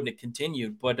he wouldn't have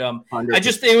continued. But I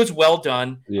just think it was well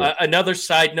done. Yeah. Another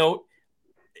side note,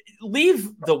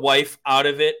 leave the wife out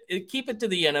of it. Keep it to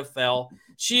the NFL.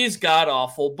 She is god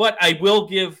awful, but I will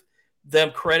give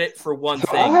them credit for one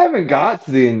thing. I haven't got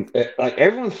to like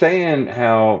everyone's saying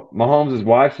how Mahomes'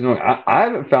 wife's annoying. I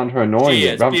haven't found her annoying She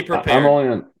yet. is. Be prepared. I'm only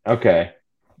on okay.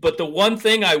 But the one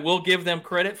thing I will give them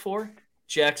credit for,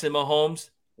 Jackson Mahomes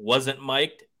wasn't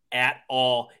mic'd at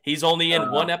all. He's only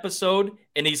in one episode,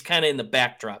 and he's kind of in the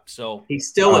backdrop. So he's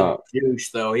still a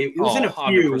douche, though. He was in a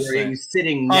few 100%. where he was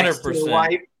sitting next to the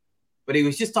wife, but he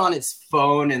was just on his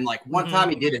phone. And like one time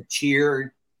he did a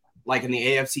cheer, like in the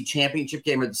AFC Championship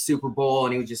game or the Super Bowl,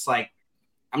 and he was just like,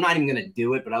 "I'm not even gonna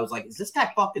do it." But I was like, "Is this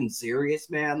guy fucking serious,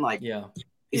 man? Like,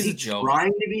 is he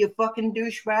trying to be a fucking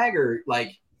douchebag or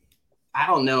like?" I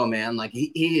don't know, man. Like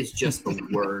he is just the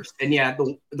worst. And yeah,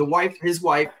 the wife, his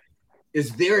wife, is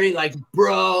very like,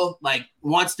 bro, like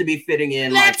wants to be fitting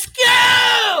in. Let's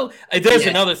go. There's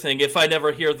another thing. If I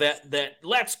never hear that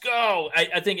let's go,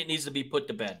 I think it needs to be put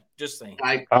to bed. Just saying.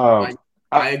 I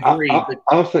agree.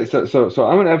 I'll say so.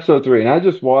 I'm in episode 3, and I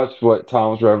just watched what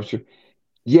Tom was referencing.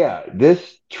 Yeah,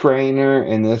 this trainer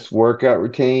and this workout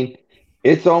routine,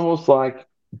 it's almost like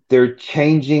they're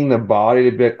changing the body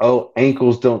to be,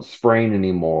 ankles don't sprain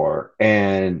anymore.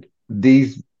 And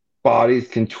these bodies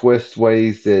can twist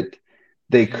ways that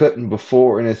they couldn't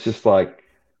before. And it's just like,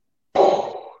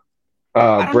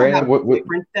 Brandon, what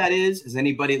different that is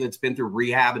anybody that's been through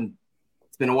rehab, and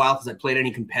it's been a while since I played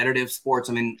any competitive sports.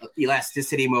 I mean,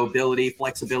 elasticity, mobility,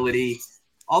 flexibility,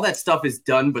 all that stuff is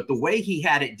done. But the way he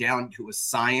had it down to a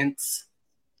science,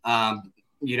 that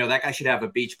guy should have a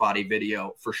Beachbody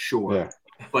video for sure. Yeah.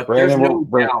 But Brandon, there's no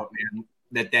doubt,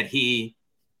 man, that he,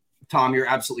 Tom, you're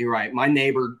absolutely right. My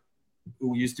neighbor,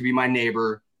 who used to be my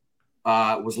neighbor,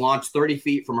 was launched 30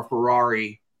 feet from a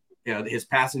Ferrari. His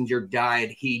passenger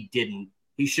died. He didn't.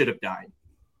 He should have died.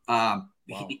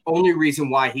 The only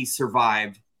reason why he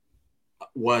survived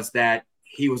was that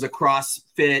he was a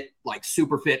CrossFit, like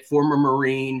super fit, former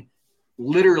Marine.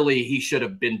 Literally, he should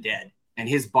have been dead. And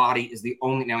his body is the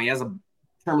only – now, he has a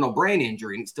terminal brain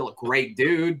injury, and he's still a great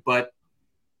dude, but –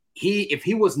 if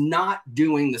he was not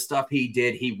doing the stuff he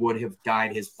did, he would have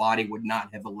died. His body would not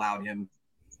have allowed him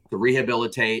to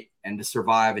rehabilitate and to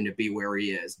survive and to be where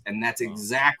he is. And that's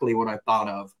exactly what I thought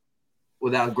of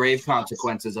without grave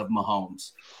consequences of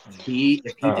Mahomes. If he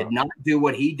did not do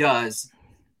what he does,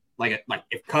 like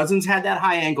if Cousins had that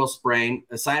high ankle sprain,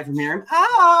 aside from hearing,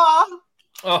 that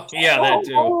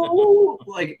too.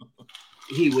 Like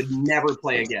he would never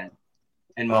play again.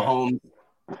 And Mahomes,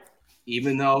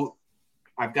 even though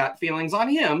I've got feelings on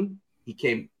him, he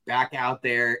came back out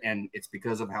there, and it's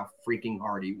because of how freaking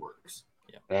hard he works.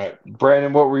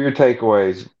 Brandon, what were your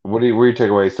takeaways? What were your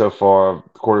takeaways so far of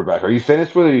the quarterback? Are you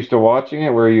finished with it? Are you still watching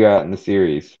it? Where are you at in the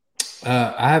series?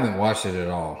 I haven't watched it at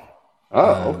all.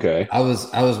 Oh, okay. I was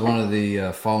one of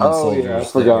the fallen soldiers. Yeah, I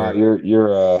forgot. You're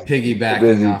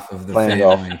piggybacking off of the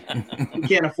family. You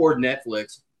can't afford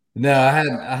Netflix. No,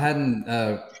 I hadn't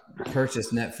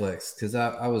purchased Netflix because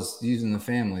I was using the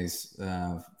family's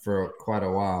for quite a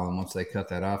while, and once they cut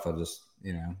that off, I just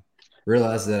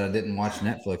realized that I didn't watch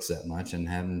Netflix that much and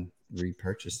hadn't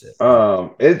repurchased it.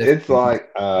 It's like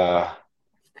I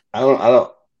don't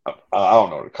know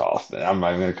what it costs. I'm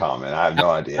not even gonna comment. I have no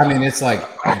idea. I mean, it's like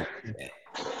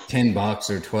 $10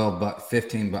 or $12,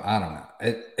 $15. I don't know.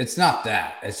 It's not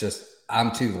that. It's just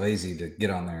I'm too lazy to get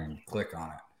on there and click on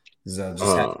it because I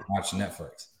just have to watch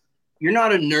Netflix. You're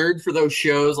not a nerd for those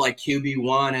shows like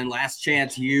QB1 and Last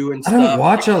Chance U and stuff.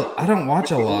 I don't watch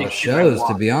a lot of shows,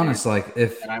 to be honest. Like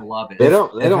and I love it. They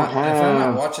don't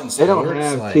have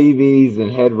TVs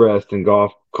and headrests and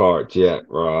golf carts yet,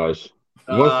 Raj.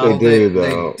 Once they do,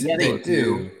 though. They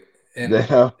do. And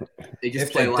They just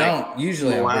if play they like don't,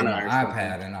 usually I'll bring my Moana or something.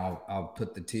 iPad and I'll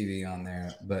put the TV on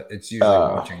there. But it's usually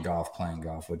watching golf, playing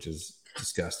golf, which is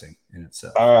disgusting in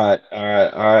itself. All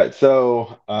right.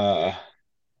 So,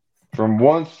 from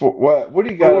what do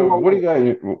you got? Whoa. What do you got?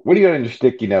 What do you got in your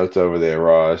sticky notes over there,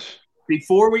 Raj?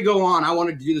 Before we go on, I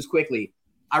wanted to do this quickly.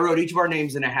 I wrote each of our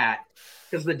names in a hat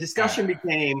because the discussion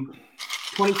became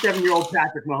 27-year-old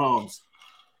Patrick Mahomes.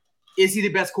 Is he the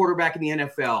best quarterback in the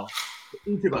NFL?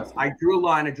 Each of us. I drew a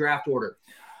line, a draft order.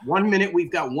 1 minute.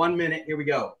 We've got 1 minute. Here we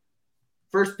go.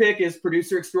 First pick is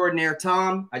producer extraordinaire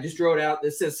Tom. I just wrote out.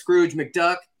 This says Scrooge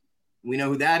McDuck. We know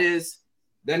who that is.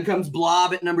 Then comes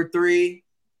Blob at number 3.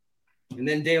 And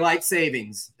then Daylight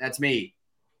Savings. That's me.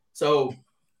 So,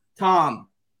 Tom,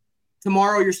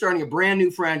 tomorrow you're starting a brand new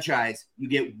franchise. You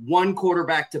get one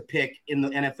quarterback to pick in the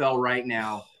NFL right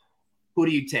now. Who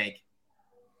do you take?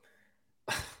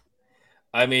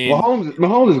 I mean,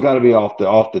 Mahomes has got to be off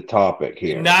the topic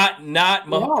here. Not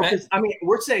Mahomes. I mean,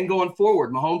 we're saying going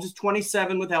forward. Mahomes is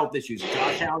 27 with health issues.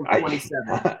 Josh Allen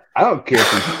 27. I don't care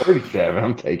if he's 37.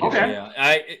 I'm taking Okay.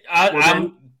 it. Yeah,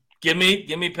 give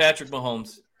me Patrick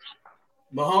Mahomes.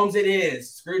 Mahomes it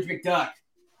is. Scrooge McDuck.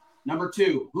 Number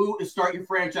 2. Who to start your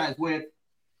franchise with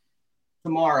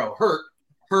tomorrow?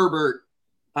 Herbert.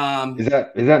 Is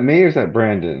that me or is that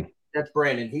Brandon? That's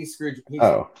Brandon. He's Scrooge. He's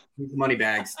Oh. He's the money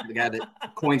bags. The guy that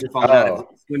coins are falling out of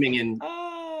swimming in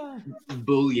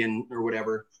bullion or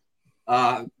whatever.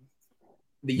 The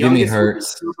Give me youngest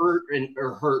Hurts.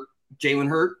 Jalen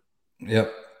Hurt.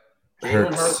 Yep.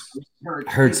 Hurts.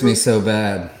 Hurts me so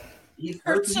bad.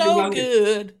 Hurts So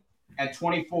good. at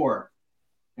 24.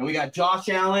 And we got Josh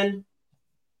Allen,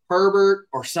 Herbert,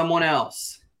 or someone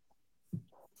else.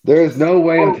 There is no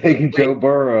way I'm taking Joe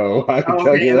Burrow. I can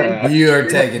tell you that. You are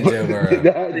taking Joe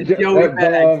Burrow. Joey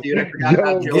Bags, dude. I forgot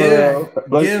about Joe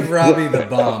Burrow. Give Robbie the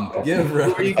bum. Give Who are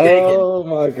Robbie. you taking? Oh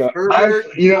my God! Herbert,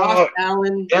 Josh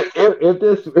Allen.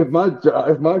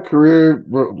 If my career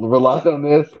relied on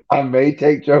this, I may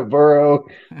take Joe Burrow,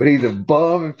 but he's a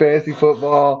bum in fantasy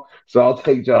football, so I'll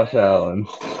take Josh Allen.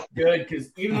 Good,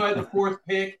 because even though I had the 4th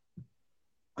pick,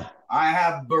 I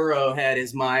have Burrowhead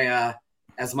as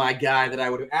my guy that I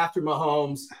would have after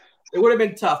Mahomes. It would have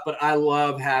been tough, but I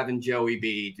love having Joey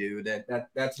B, dude.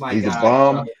 That's my He's guy. a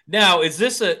bomb. Now, is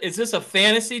this a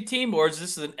fantasy team or is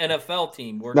this an NFL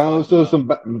team? No,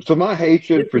 so my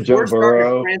hatred for Joe We're starting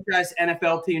Burrow. a franchise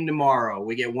NFL team tomorrow.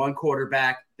 We get one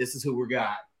quarterback. This is who we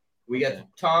got. We got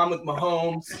Tom with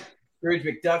Mahomes, Scrooge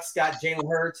McDuck, Scott Jalen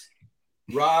Hurts,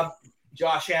 Rob,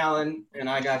 Josh Allen, and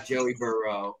I got Joey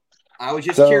Burrow. I was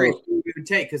just curious who you would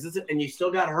take and you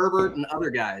still got Herbert and other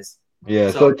guys.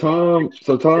 Yeah. So Tom,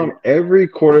 every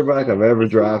quarterback I've ever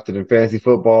drafted in fantasy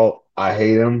football, I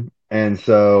hate him, and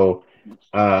so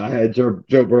I had Joe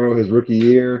Burrow his rookie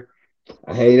year.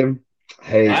 I hate him.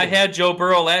 I had Joe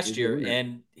Burrow last year,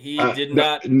 and he did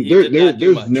not.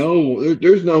 There's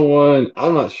no one.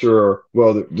 I'm not sure.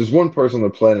 Well, there's one person on the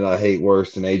planet I hate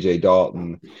worse than AJ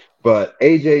Dalton, but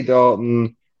AJ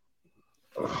Dalton.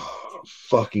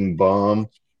 Fucking bomb.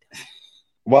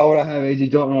 Why would I have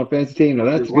AJ Dalton on a fantasy team? Now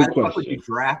that's a good question. Why would you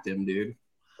draft him, dude?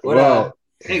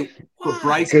 Hey, for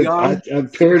Bryce Young, I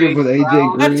paired him with AJ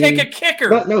Green. I'd take a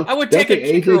kicker. I would take a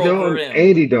kicker over him.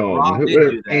 Andy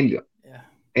Dalton.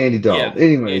 Andy Dalton. Yeah,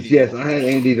 anyways, yes, I had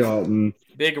Andy Dalton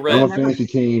Big Red on a fantasy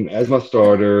team as my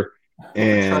starter,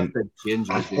 and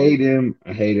I hate him.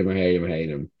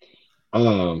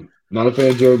 Not a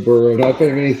fan of Joe Burrow. Not a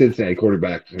fan of any Cincinnati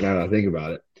quarterbacks. Now that I think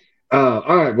about it. All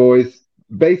right, boys.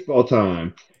 Baseball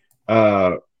time.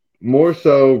 More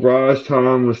so, Raj, Tom,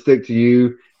 I'm going to stick to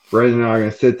you. Brandon and I are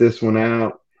going to sit this one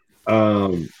out.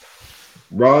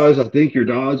 Raj, I think your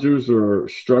Dodgers are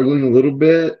struggling a little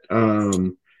bit.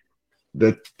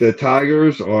 The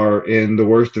Tigers are in the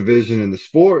worst division in the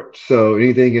sport, so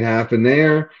anything can happen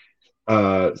there.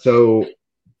 So,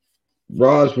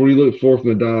 Raj, what do you look for from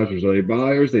the Dodgers? Are they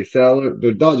buyers? They sellers?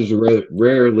 The Dodgers are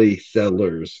rarely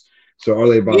sellers. So are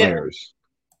they buyers? Yeah.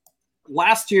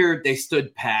 Last year, they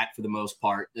stood pat for the most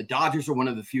part. The Dodgers are one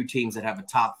of the few teams that have a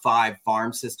top 5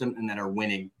 farm system and that are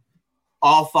winning.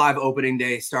 All 5 opening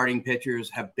day starting pitchers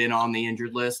have been on the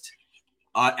injured list.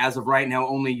 As of right now,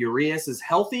 only Urias is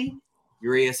healthy.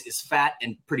 Urias is fat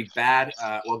and pretty bad.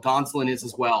 Gonsolin is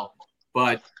as well.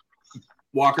 But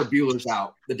Walker Buehler's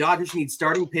out. The Dodgers need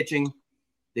starting pitching.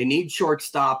 They need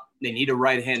shortstop. They need a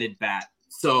right-handed bat.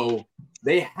 So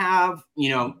they have,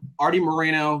 Artie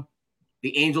Moreno,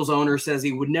 the Angels owner, says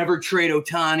he would never trade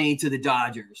Ohtani to the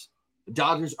Dodgers. The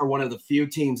Dodgers are one of the few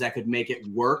teams that could make it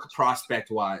work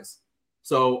prospect-wise.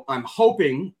 So I'm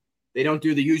hoping They don't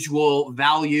do the usual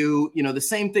value, the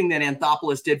same thing that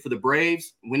Anthopoulos did for the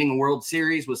Braves, winning a World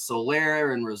Series with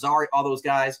Soler and Rosario, all those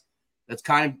guys. That's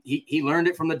kind of he learned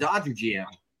it from the Dodger GM.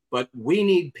 But we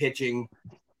need pitching.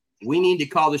 We need to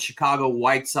call the Chicago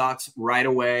White Sox right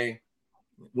away.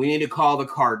 We need to call the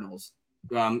Cardinals.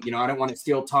 I don't want to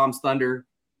steal Tom's thunder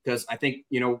because I think,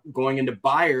 going into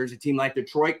buyers, a team like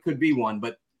Detroit could be one.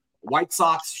 But White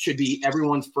Sox should be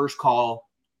everyone's first call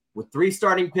with 3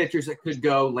 starting pitchers that could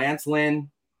go. Lance Lynn,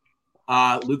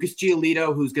 Lucas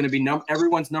Giolito, who's going to be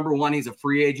everyone's number one. He's a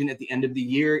free agent at the end of the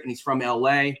year, and he's from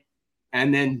L.A.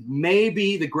 And then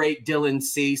maybe the great Dylan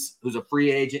Cease, who's a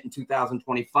free agent in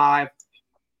 2025.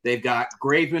 They've got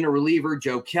Graveman, a reliever,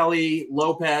 Joe Kelly,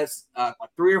 Lopez,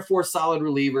 3 or 4 solid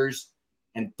relievers,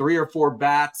 and 3 or 4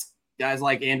 bats. Guys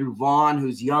like Andrew Vaughn,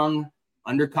 who's young,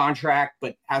 under contract,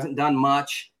 but hasn't done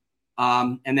much.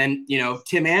 And then,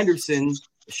 Tim Anderson,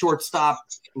 shortstop,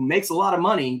 who makes a lot of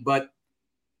money, but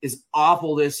is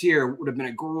awful this year, would have been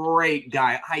a great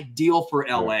guy, ideal for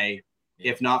LA,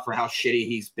 if not for how shitty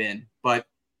he's been. But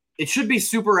it should be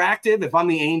super active. If I'm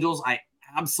the Angels, I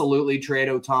absolutely trade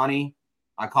Ohtani.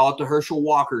 I call it the Herschel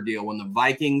Walker deal. When the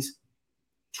Vikings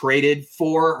traded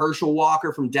for Herschel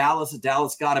Walker from Dallas,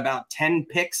 Dallas got about 10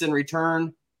 picks in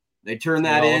return. They turned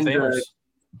that into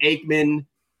Aikman,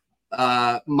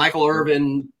 Michael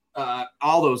Irvin,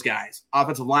 all those guys,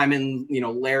 offensive linemen,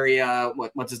 Larry,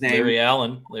 what's his name? Larry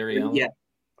Allen. Yeah.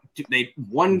 They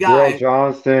one guy, Will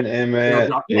Johnson,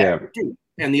 Emmett, dude.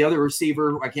 And the other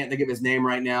receiver, I can't think of his name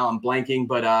right now. I'm blanking,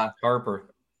 but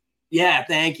Harper. Yeah,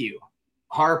 thank you.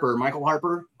 Michael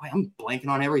Harper. I'm blanking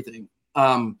on everything.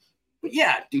 But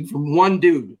yeah, dude, from one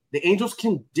dude, the Angels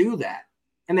can do that.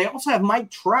 And they also have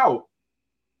Mike Trout,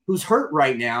 who's hurt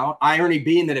right now. Irony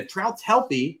being that if Trout's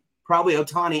healthy, probably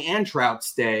Ohtani and Trout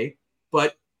stay,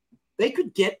 but they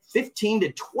could get 15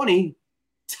 to 20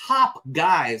 top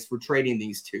guys for trading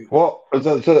these two. Well,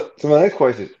 so my next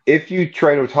question is, if you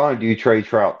trade Ohtani, do you trade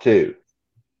Trout too?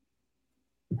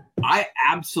 I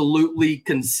absolutely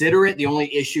consider it. The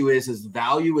only issue is his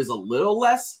value is a little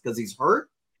less because he's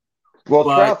hurt. Well,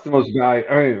 Trout's the most valuable.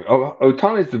 I mean,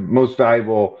 Ohtani's the most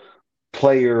valuable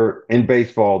player in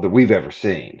baseball that we've ever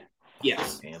seen.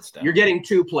 Yes. You're getting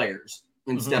 2 players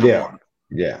instead of one.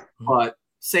 Yeah. But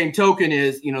same token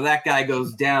is, that guy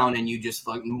goes down and you just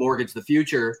fucking mortgage the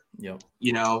future. Yep.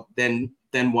 Then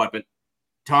what? But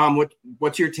Tom,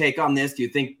 what's your take on this? Do you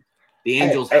think the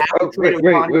Angels have to trade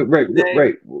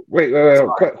Ohtani? Wait.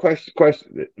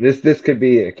 Question. This could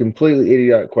be a completely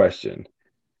idiotic question,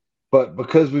 but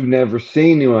because we've never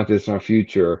seen anyone like this in our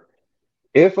future,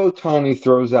 if Ohtani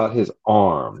throws out his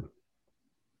arm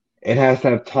and has to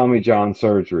have Tommy John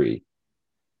surgery,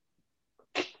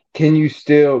 can you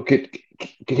still could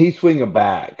he swing a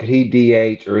bat? Could he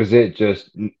DH, or is it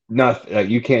just nothing?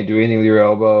 You can't do anything with your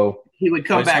elbow. He would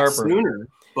come back sooner.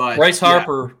 But Bryce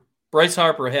Harper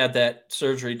had that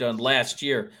surgery done last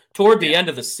year toward the end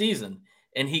of the season,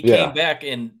 and he came back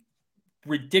in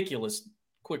ridiculous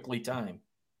quickly time.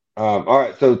 All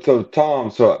right, so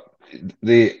Tom,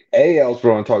 the AL's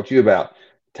what I want to talk to you about.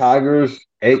 Tigers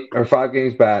 8 or 5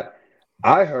 games back.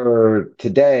 I heard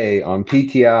today on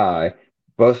PTI,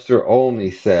 Buster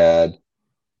Olney said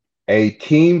a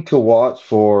team to watch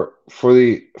for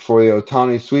the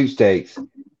Ohtani sweepstakes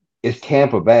is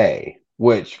Tampa Bay,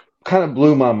 which kind of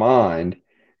blew my mind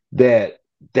that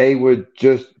they've got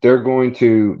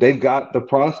the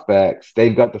prospects,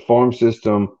 they've got the farm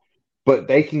system, but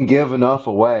they can give enough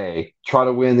away, try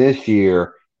to win this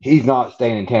year. He's not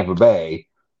staying in Tampa Bay,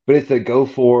 but it's a go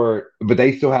for it, but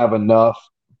they still have enough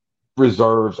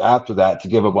reserves after that to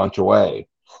give a bunch away.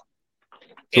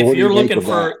 So if you're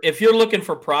looking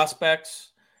for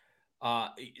prospects,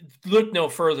 look no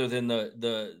further than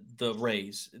the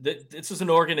Rays. This is an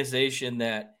organization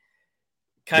that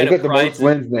kind of got the most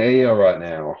wins in the AL right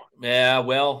now. Yeah,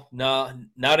 well, no,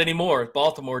 not anymore.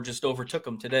 Baltimore just overtook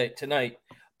them tonight.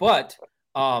 But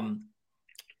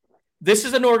this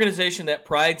is an organization that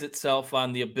prides itself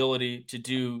on the ability to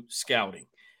do scouting,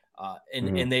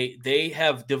 and they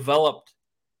have developed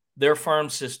their farm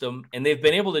system, and they've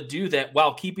been able to do that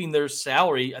while keeping their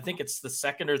salary. I think it's the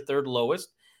 2nd or 3rd lowest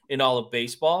in all of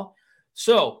baseball.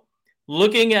 So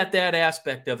looking at that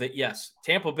aspect of it, yes,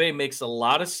 Tampa Bay makes a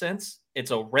lot of sense.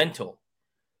 It's a rental.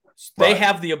 They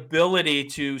have the ability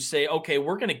to say, okay,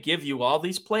 we're going to give you all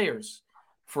these players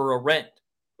for a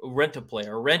rent a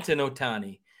player, rent an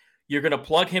Ohtani. You're going to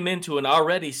plug him into an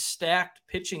already stacked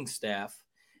pitching staff.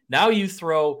 Now you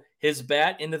throw his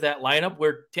bat into that lineup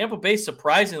where Tampa Bay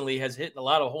surprisingly has hit a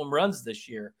lot of home runs this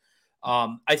year.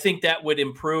 I think that would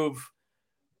improve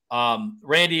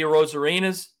Randy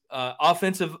Arozarena's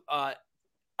offensive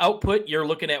output, you're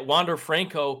looking at Wander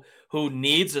Franco, who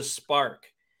needs a spark.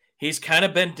 He's kind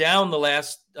of been down the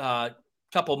last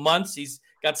couple months. He's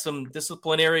got some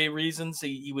disciplinary reasons.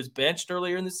 He was benched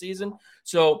earlier in the season.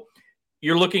 So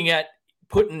you're looking at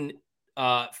putting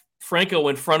Franco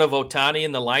in front of Ohtani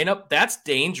in the lineup. That's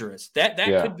dangerous. That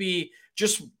could be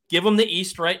just give them the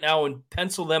East right now and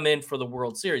pencil them in for the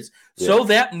World Series. Yeah. So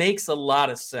that makes a lot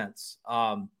of sense.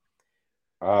 But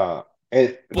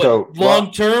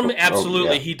long term,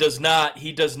 absolutely, he does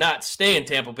not stay in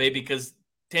Tampa Bay because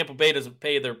Tampa Bay doesn't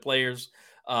pay their players,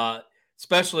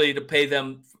 especially to pay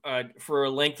them for a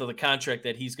length of the contract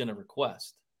that he's going to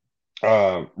request.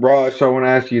 Raj, so I want to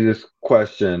ask you this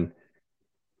question.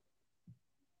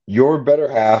 Your better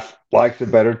half likes a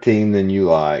better team than you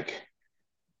like.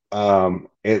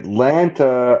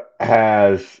 Atlanta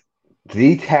has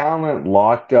the talent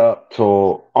locked up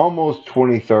till almost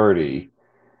 2030.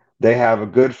 They have a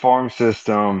good farm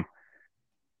system.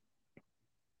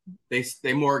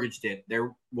 They mortgaged it.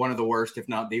 They're one of the worst, if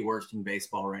not the worst, in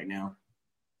baseball right now.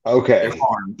 Okay. They're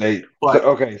farm. They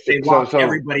locked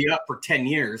everybody up for 10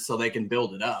 years so they can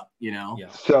build it up, you know?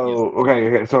 Yeah.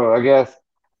 Okay. So I guess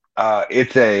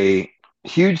it's a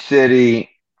huge city,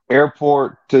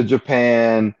 airport to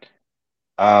Japan.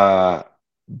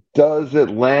 Does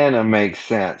Atlanta make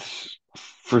sense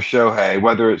for Shohei,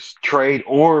 whether it's trade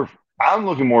or I'm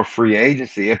looking more free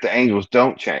agency if the Angels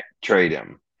don't trade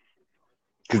him?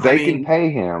 Because they can pay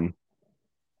him.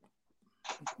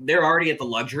 They're already at the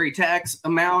luxury tax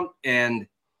amount, and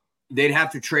they'd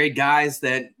have to trade guys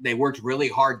that they worked really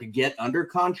hard to get under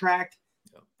contract.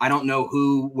 I don't know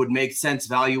who would make sense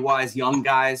value-wise, young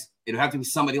guys. It would have to be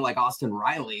somebody like Austin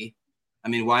Riley. I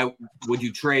mean, why would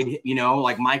you trade,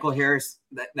 like Michael Harris?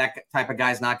 That type of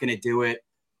guy's not going to do it.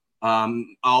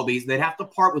 All these, they'd have to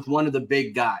part with one of the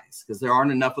big guys because there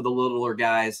aren't enough of the littler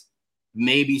guys.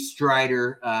 Maybe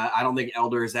Strider. I don't think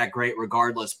Elder is that great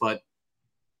regardless, but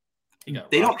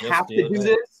they don't have to do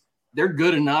this. They're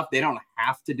good enough. They don't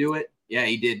have to do it. Yeah,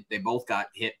 he did. They both got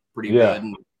hit pretty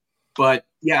good. But,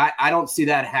 I don't see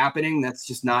that happening. That's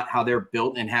just not how they're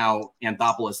built and how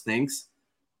Anthopoulos thinks.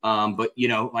 But,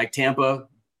 like Tampa,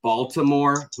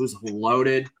 Baltimore, who's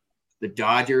loaded, the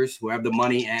Dodgers, who have the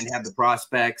money and have the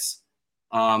prospects,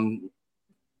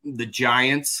 the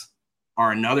Giants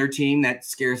are another team that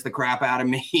scares the crap out of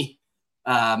me.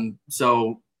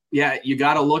 You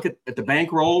got to look at the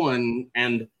bankroll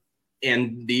and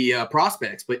the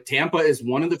prospects. But Tampa is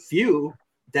one of the few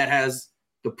that has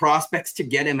the prospects to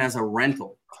get him as a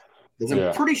rental. Because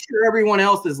I'm pretty sure everyone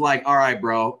else is like, all right,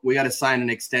 bro, we got to sign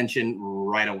an extension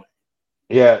right away.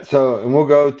 Yeah, and we'll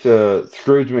go to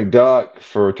Scrooge McDuck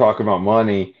for talking about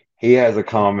money. He has a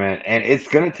comment, and it's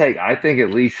going to take, I think, at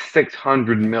least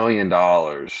 $600 million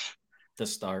to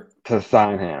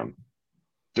sign him.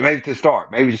 So maybe just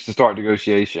to start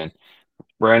negotiation.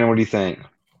 Brandon, what do you think?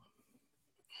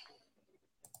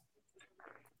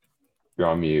 You're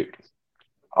on mute.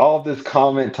 All of this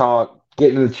comment talk,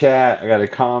 get in the chat. I got a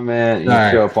comment. You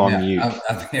show up on mute.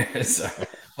 I'm here. Sorry.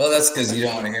 Well, that's because you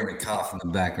don't want to hear me cough in the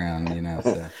background,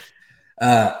 So.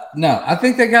 No, I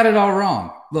think they got it all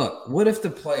wrong. Look, what if the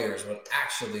players would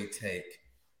actually take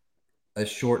a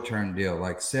short-term deal,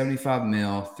 like $75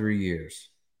 million, 3 years,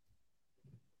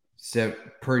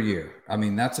 per year? I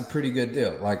mean, that's a pretty good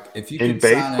deal. Like if you can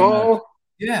baseball,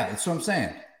 that's what I'm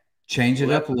saying. Change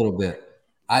it up a little bit.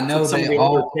 I know they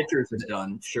all pitchers have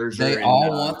done. They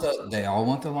all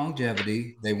want the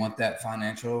longevity. They want that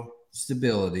financial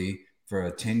stability for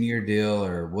a 10-year deal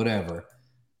or whatever.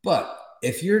 But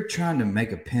if you're trying to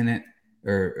make a pennant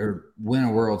or win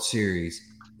a World Series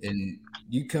and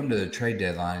you come to the trade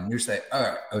deadline and you say, all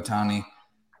right, Ohtani,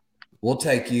 we'll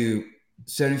take you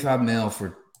 $75 million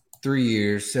for 3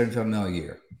 years, $75 million a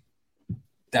year.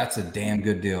 That's a damn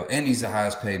good deal. And he's the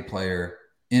highest paid player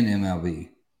in MLB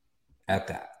at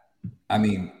that. I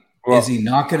mean, is he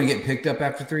not going to get picked up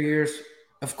after 3 years?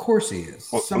 Of course he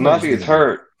is. Unless he gets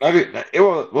hurt.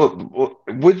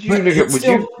 Would you take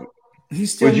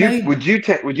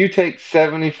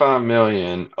 $75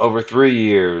 million over 3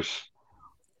 years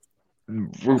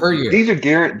per year? These are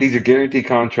guaranteed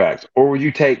contracts, or would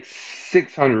you take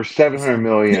 $700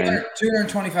 million?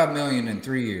 $225 million in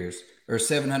 3 years, or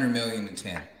 $700 million in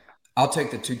 10. I'll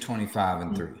take the $225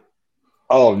 in 3.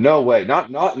 Oh no way! Not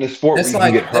in the sport where you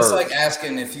can get hurt. That's like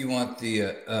asking if you want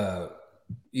the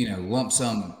lump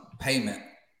sum payment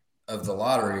of the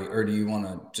lottery, or do you want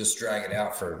to just drag it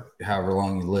out for however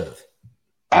long you live?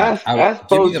 Ask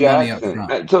Bo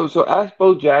Jackson. So ask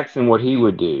Bo Jackson what he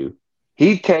would do.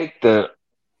 He'd take the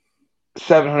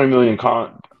 $700 million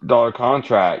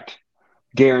contract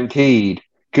guaranteed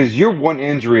because you're one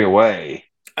injury away.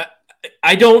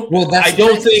 I don't. Well, that's I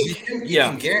don't think. you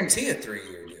can guarantee a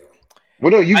 3-year deal.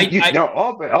 Well, no,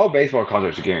 all baseball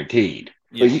contracts are guaranteed.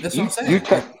 Yeah, But that's what I'm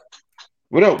saying.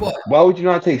 Well, no, But why would you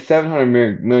not take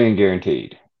 $700 million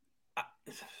guaranteed?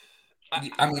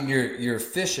 I mean, you're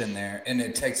fishing there, and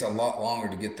it takes a lot longer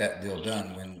to get that deal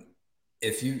done. When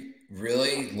if you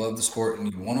really love the sport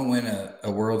and you want to win a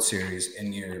World Series,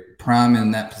 and you're prime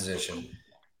in that position,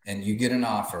 and you get an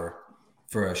offer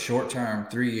for a short-term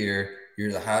 3-year,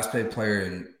 you're the highest-paid player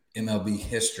in MLB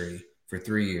history for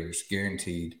 3 years,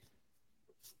 guaranteed.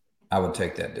 I would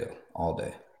take that deal all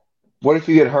day. What if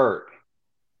you get hurt?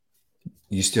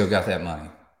 You still got that money.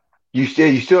 You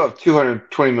still have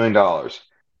 $220 million.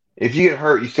 If you get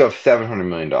hurt, you still have $700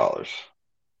 million.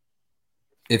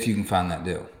 If you can find that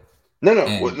deal. No.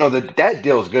 That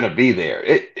deal is going to be there.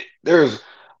 There's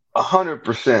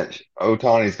 100%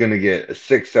 Ohtani's going to get a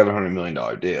 $700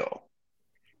 million deal.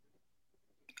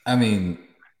 I mean,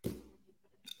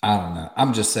 I don't know.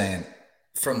 I'm just saying,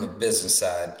 from the business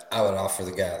side, I would offer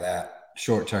the guy that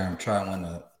short term, try and win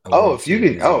a World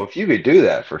Series. If you could do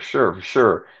that, for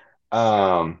sure.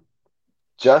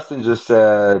 Justin just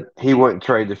said he wouldn't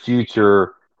trade the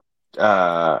future.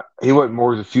 He wouldn't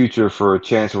mortgage the future for a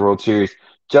chance of World Series.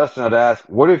 Justin, I'd ask,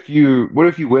 what if you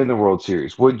win the World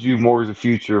Series? Would you mortgage the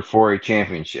future for a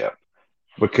championship?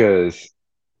 Because,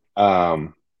 as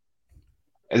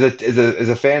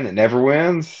a fan that never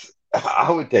wins,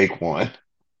 I would take one.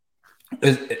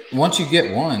 Once you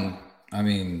get one, I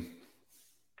mean,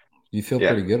 you feel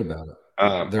pretty good about it.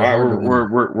 All right,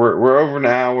 we're over an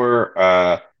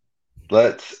hour.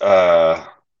 Let's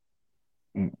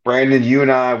Brandon, you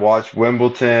and I watched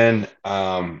Wimbledon.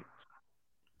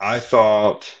 I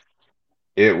thought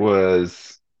it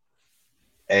was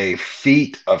a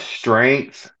feat of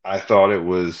strength. I thought it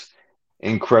was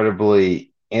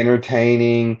incredibly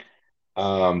entertaining.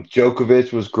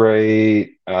 Djokovic was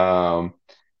great.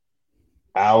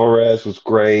 Alvarez was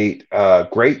great.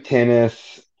 Great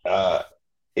tennis.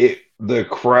 The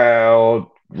crowd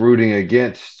rooting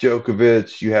against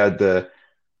Djokovic. You had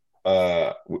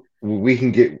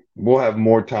we'll have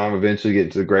more time eventually get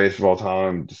into the greatest of all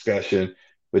time discussion,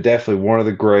 but definitely one of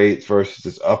the greats versus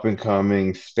this up and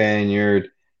coming Spaniard.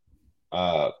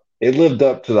 It lived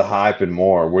up to the hype and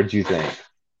more. What did you think?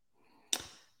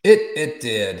 It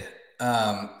did.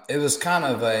 It was kind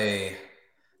of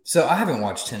so I haven't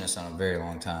watched tennis in a very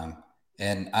long time,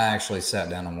 and I actually sat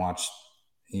down and watched,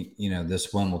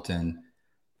 this Wimbledon,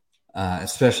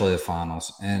 especially the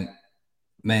finals, and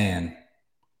man,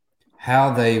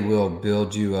 how they will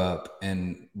build you up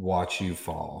and watch you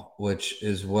fall, which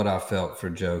is what I felt for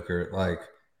Joker. Like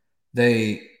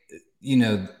the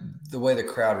way the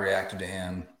crowd reacted to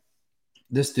him,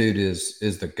 this dude is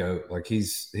the GOAT. Like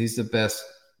he's the best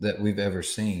that we've ever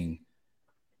seen.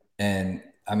 And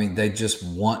I mean, they just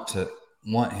want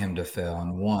him to fail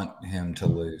and want him to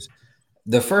lose.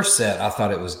 The first set, I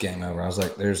thought it was game over. I was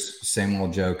like, there's Samuel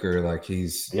Joker. Like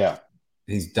he's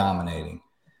dominating.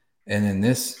 And then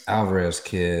this Alvarez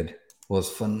kid was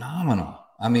phenomenal.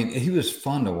 I mean, he was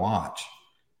fun to watch.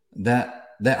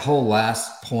 That whole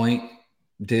last point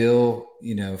deal,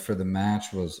 for the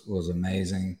match was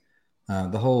amazing.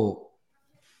 The whole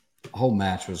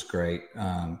match was great.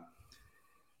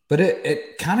 But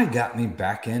it kind of got me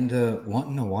back into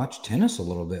wanting to watch tennis a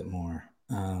little bit more.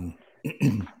 One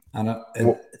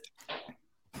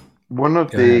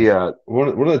of the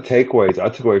takeaways I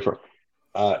took away from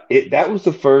that was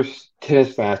the first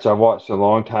tennis match I watched in a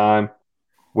long time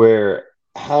where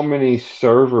how many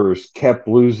servers kept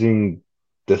losing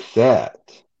the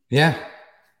set. Yeah.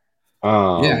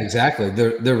 Exactly.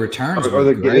 The returns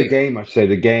the game. I say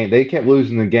the game. They kept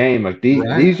losing the game. Like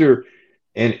these are,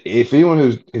 and if anyone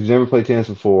who's never played tennis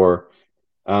before,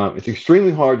 it's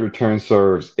extremely hard to return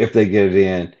serves if they get it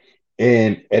in.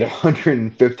 And at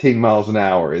 115 miles an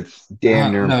hour, it's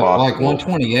damn near impossible. Like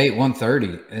 128,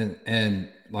 130. And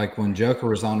like when Joker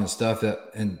was on his stuff,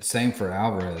 and same for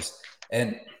Alvarez.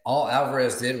 And all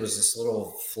Alvarez did was this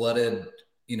little flooded,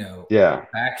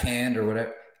 backhand or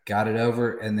whatever, got it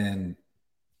over, and then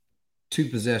 2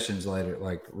 possessions later,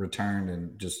 like returned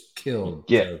and just killed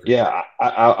Joker. Yeah,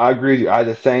 I agree. I had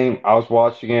the same. I was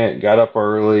watching it, got up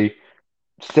early,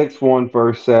 6-1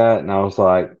 first set, and I was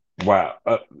like, wow.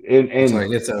 It's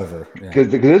like it's over. Because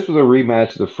this was a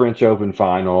rematch of the French Open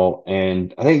final,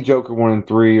 and I think Joker won in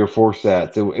 3 or 4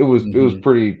 sets. It was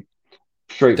pretty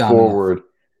straightforward.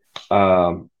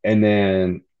 And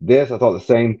then this, I thought the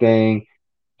same thing.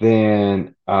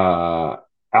 Then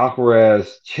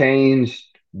Alcaraz changed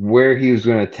where he was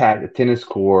going to attack the tennis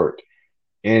court,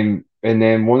 and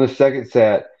then won the second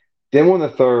set, then won the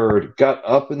third, got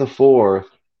up in the fourth,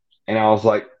 and I was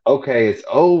like, okay, it's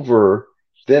over.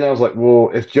 Then I was like, well,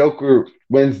 if Joker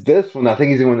wins this one, I think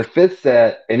he's going to win the fifth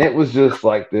set. And it was just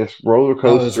like this roller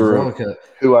Oh, it was a coaster roller of coaster.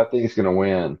 who I think is going to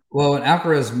win. Well, when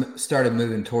Alcaraz started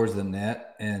moving towards the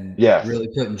net and Yes. really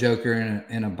putting Joker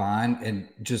in a bind and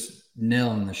just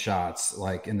nailing the shots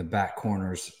like in the back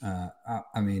corners,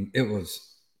 I mean, it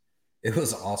was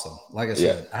awesome. Like I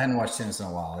said, I hadn't watched tennis in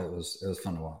a while. It was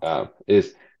fun to watch.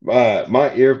 My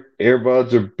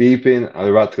earbuds are beeping. I'm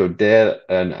about to go dead,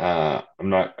 and I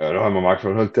don't have my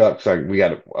microphone hooked up, so we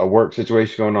got a work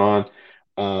situation going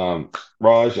on.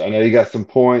 Raj, I know you got some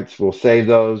points. We'll save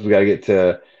those. We got to get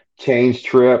to Chain's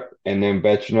trip, and then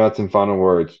bet your nuts and final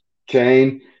words.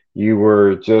 Chain, you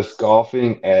were just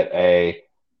golfing at a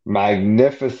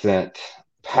magnificent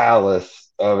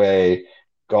palace of a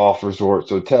golf resort.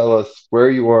 So tell us where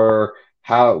you were,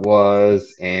 how it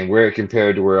was, and where it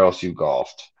compared to where else you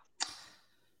golfed.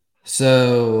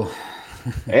 So,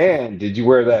 and did you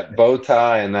wear that bow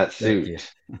tie and that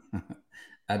suit?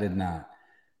 I did not.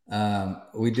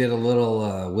 We did a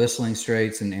little Whistling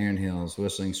Straits and Erin Hills.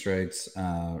 Whistling Straits,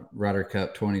 Ryder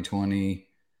Cup 2020.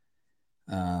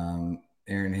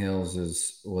 Erin Hills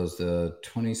was the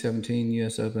 2017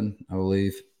 U.S. Open, I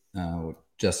believe.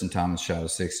 Justin Thomas shot a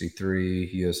 63,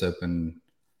 U.S. Open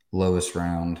lowest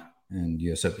round in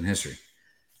U.S. Open history.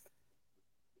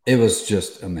 It was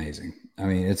just amazing. I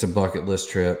mean, it's a bucket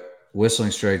list trip. Whistling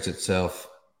Straits itself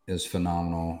is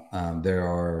phenomenal. There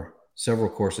are several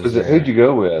courses there. Who'd you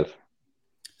go with?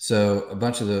 So a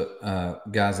bunch of the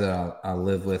guys that I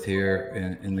live with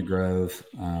here in the Grove,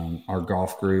 our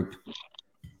golf group,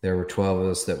 there were 12 of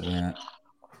us that went.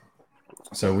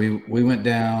 So we went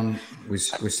down. We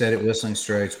stayed at Whistling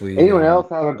Straits. Anyone else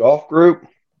have a golf group?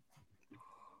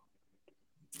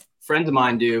 Friends of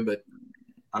mine do, but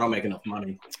I don't make enough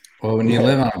money. Well, when you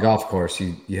live on a golf course,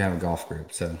 you have a golf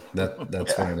group. So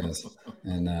that's what it is.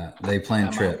 And they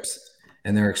plan trips,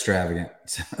 and they're extravagant.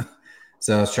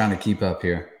 So I was trying to keep up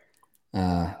here.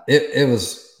 It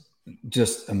was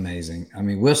just amazing. I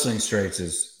mean, Whistling Straits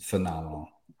is phenomenal.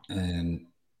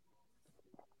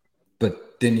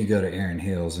 But then you go to Erin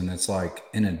Hills, and it's like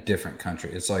in a different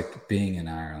country. It's like being in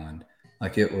Ireland.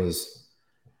 Like it was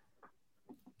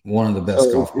one of the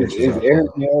best golf courses. Is Erin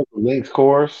Hills a links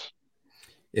course?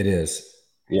 It is.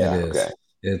 Yeah. It is. Okay.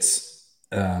 It's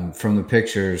from the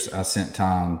pictures I sent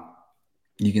Tom.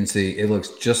 You can see it looks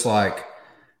just like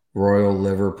Royal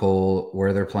Liverpool,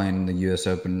 where they're playing in the U.S.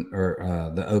 Open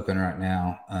or the Open right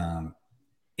now.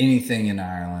 Anything in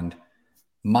Ireland,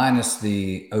 minus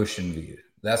the ocean view.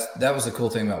 That was the cool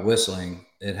thing about Whistling.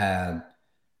 It had,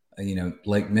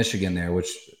 Lake Michigan there,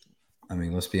 which, I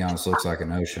mean, let's be honest, looks like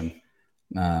an ocean.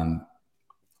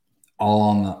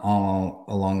 All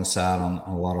along the side on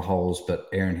a lot of holes, but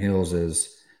Erin Hills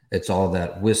it's all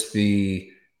that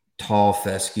wispy, tall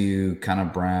fescue, kind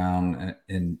of brown,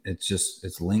 and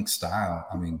it's link style.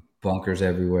 I mean, bunkers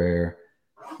everywhere.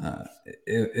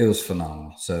 It was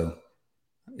phenomenal. So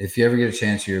if you ever get a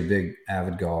chance, you're a big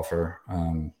avid golfer,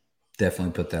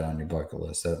 definitely put that on your bucket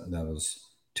list. That was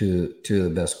two of the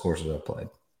best courses I played.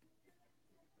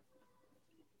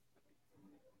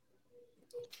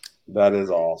 That is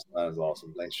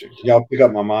awesome. Thanks, Jake. Can y'all pick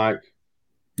up my mic?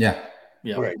 Yeah.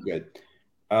 Okay, good.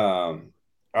 All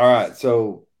right.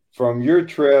 So from your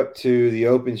trip to the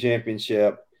Open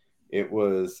Championship, it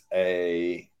was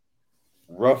a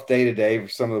rough day today for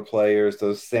some of the players.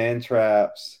 Those sand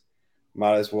traps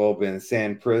might as well have been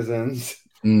sand prisons.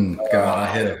 God,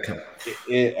 I hit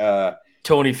it.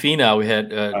 Tony Finau, we had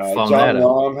found John that out.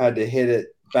 Rahm had to hit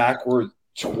it backward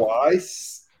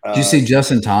twice. Did you see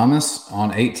Justin Thomas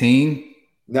on 18?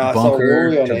 No, I saw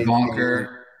Rory on 18.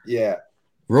 Bunker. Yeah.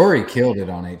 Rory killed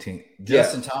it on 18.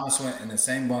 Justin Thomas went in the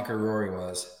same bunker Rory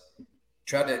was.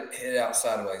 Tried to hit it out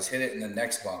sideways, hit it in the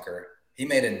next bunker. He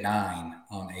made a 9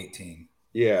 on 18.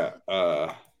 Yeah.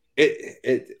 The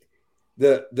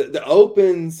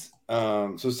opens.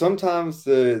 So sometimes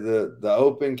the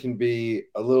open can be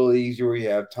a little easier where you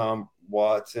have Tom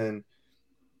Watson,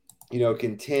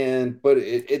 contend, but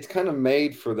it's kind of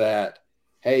made for that.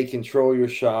 Hey, control your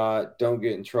shot, don't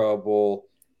get in trouble.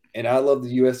 And I love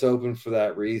the U.S. Open for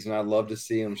that reason. I'd love to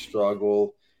see him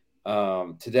struggle.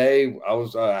 Today, I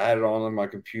had it on my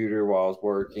computer while I was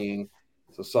working,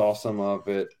 so saw some of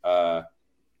it.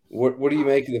 What do you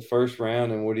make of the first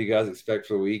round, and what do you guys expect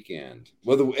for the weekend?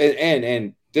 Well,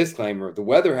 and disclaimer: the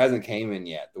weather hasn't came in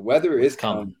yet. The weather is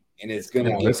coming, and it's going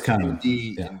to get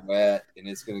windy and wet, and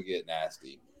it's going to get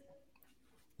nasty.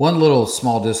 One little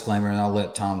small disclaimer, and I'll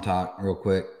let Tom talk real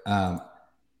quick.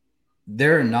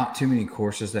 There are not too many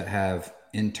courses that have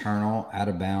internal out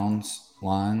of bounds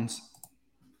lines.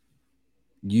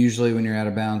 Usually when you're out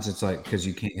of bounds, it's like because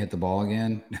you can't hit the ball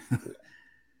again.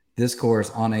 This course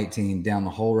on 18 down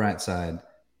the whole right side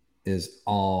is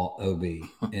all OB,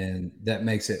 and that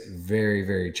makes it very,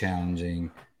 very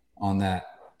challenging on that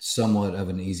somewhat of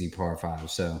an easy par 5.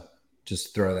 So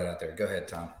just throw that out there. Go ahead,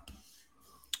 Tom.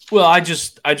 Well, I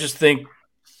just think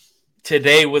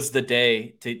today was the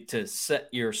day to set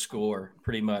your score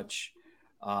pretty much.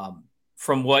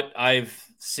 From what I've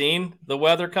seen, the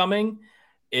weather coming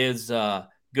is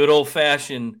good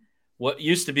old-fashioned, what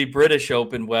used to be British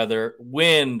Open weather,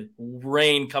 wind,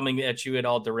 rain coming at you in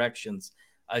all directions.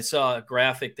 I saw a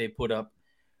graphic they put up.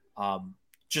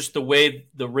 Just the way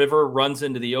the river runs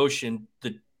into the ocean,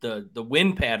 the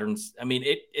wind patterns. I mean,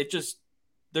 it just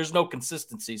there's no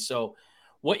consistency. So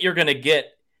what you're going to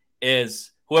get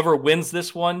is whoever wins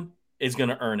this one is going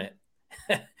to earn it.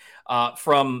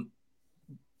 From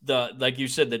like you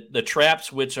said, the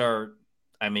traps, which are,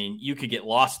 I mean, you could get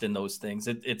lost in those things.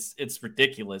 It's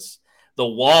ridiculous. The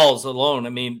walls alone, I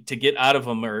mean, to get out of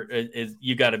them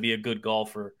you got to be a good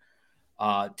golfer.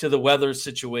 To the weather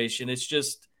situation, it's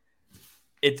just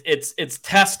it's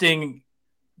testing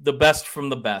the best from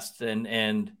the best.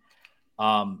 And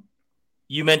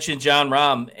you mentioned John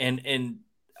Rahm, and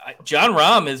John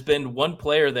Rahm has been one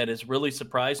player that has really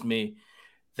surprised me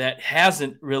that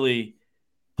hasn't really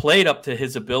played up to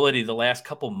his ability the last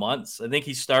couple months. I think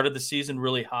he started the season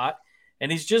really hot,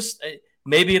 and he's just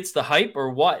maybe it's the hype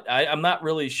or what. I'm not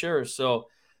really sure. So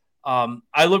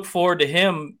I look forward to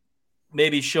him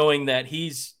maybe showing that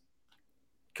he's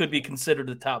could be considered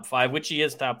the top 5, which he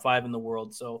is top 5 in the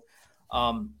world. So,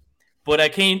 but I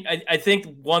think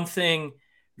one thing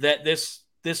that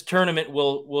this tournament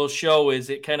will show is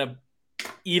it kind of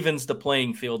evens the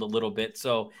playing field a little bit.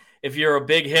 So if you're a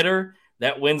big hitter,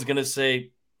 that wind's going to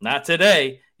say, not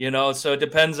today, so it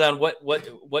depends on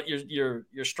what your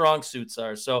strong suits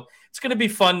are. So it's going to be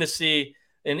fun to see.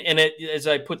 And as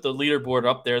I put the leaderboard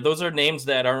up there, those are names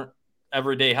that aren't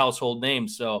everyday household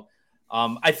names. So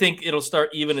I think it'll start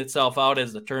even itself out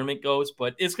as the tournament goes,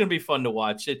 but it's going to be fun to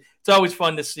watch. It's always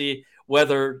fun to see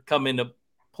weather come into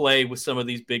play with some of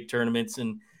these big tournaments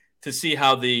and to see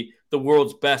how the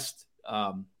world's best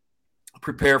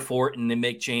prepare for it and then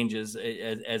make changes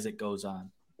as it goes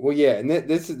on. Well, yeah, and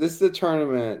this is the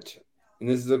tournament, and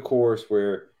this is a course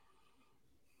where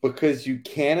because you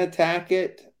can attack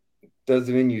it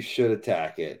doesn't mean you should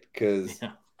attack it. Because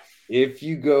if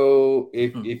you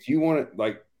want to,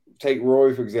 like, take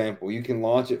Rory for example, you can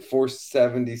launch it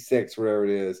 476, whatever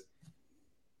it is.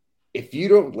 If you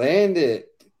don't land it,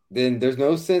 then there's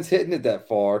no sense hitting it that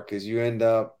far because you end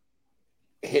up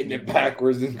hitting it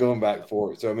backwards and going back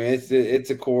forward. So I mean,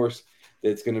 it's a course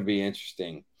that's going to be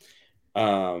interesting.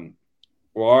 Well,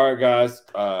 all right, guys,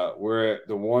 we're at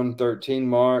the 113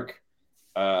 mark.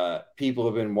 People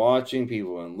have been watching,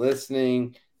 people have been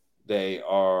listening. They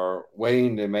are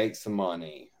waiting to make some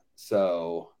money.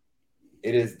 So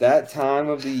it is that time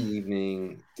of the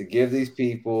evening to give these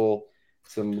people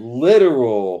some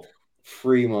literal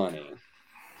free money.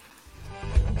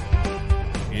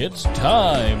 It's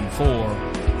time for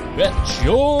Bet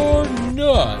Your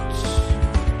Nuts.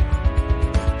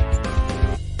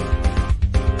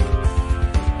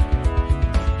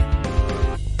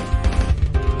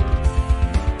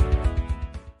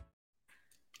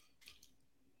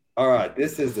 All right,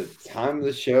 this is the time of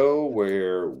the show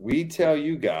where we tell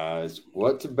you guys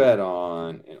what to bet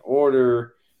on in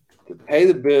order to pay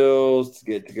the bills, to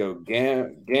get to go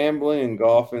gambling and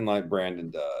golfing like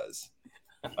Brandon does.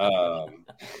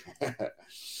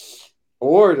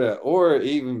 Or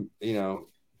even,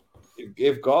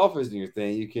 if golf isn't your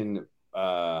thing, you can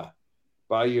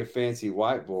buy you a fancy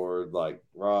whiteboard like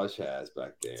Raj has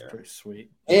back there. That's pretty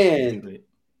sweet. And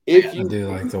if you do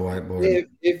like the whiteboard,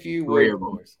 if you would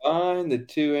combine the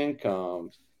two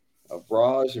incomes of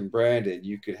Raj and Brandon,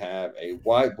 you could have a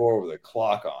whiteboard with a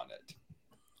clock on it,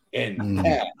 and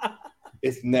that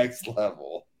is next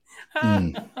level.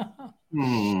 All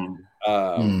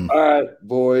right,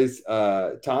 boys.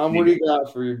 Tom, what do you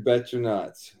got for your Bet Your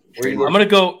Nuts? I'm gonna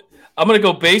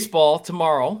go baseball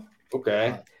tomorrow.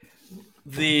 Okay.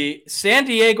 The San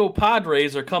Diego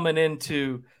Padres are coming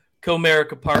into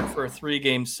Comerica Park for a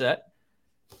 3-game set.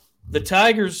 The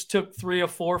Tigers took 3 of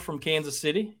 4 from Kansas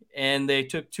City, and they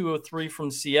took 2 of 3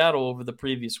 from Seattle over the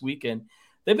previous weekend.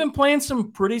 They've been playing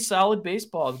some pretty solid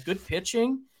baseball, good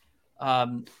pitching,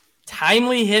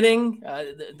 timely hitting.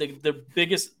 The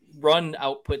biggest run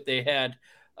output they had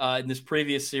in this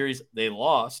previous series, they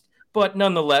lost. But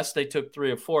nonetheless, they took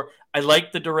 3 of 4. I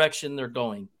like the direction they're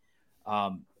going.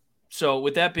 So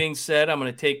with that being said, I'm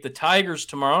going to take the Tigers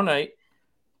tomorrow night,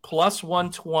 plus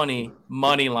 120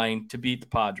 money line to beat the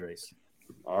Padres.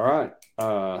 All right.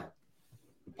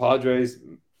 Padres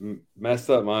messed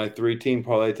up my 3-team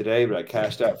parlay today, but I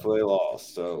cashed out for they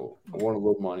lost. So I won a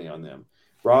little money on them.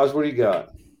 Raj, what do you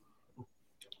got?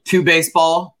 2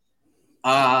 baseball.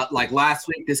 Like last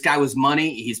week, this guy was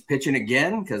money. He's pitching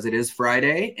again because it is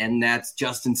Friday, and that's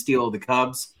Justin Steele of the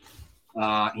Cubs.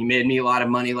 He made me a lot of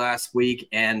money last week,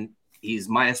 and he's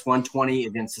minus 120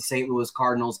 against the St. Louis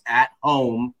Cardinals at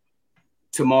home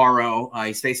tomorrow.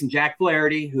 He's facing Jack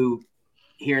Flaherty, who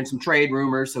hearing some trade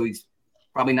rumors, so he's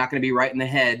probably not going to be right in the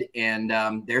head, and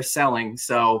they're selling.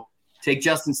 So take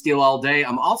Justin Steele all day.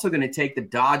 I'm also going to take the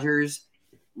Dodgers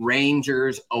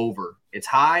Rangers over. It's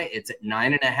high. It's at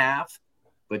 9.5,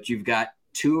 but you've got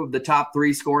 2 of the top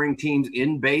 3 scoring teams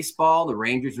in baseball. The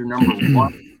Rangers are number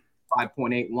 1,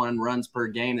 5.81 runs per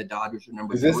game. The Dodgers are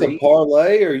number 3. Is this a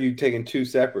parlay, or are you taking 2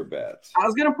 separate bets? I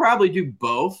was going to probably do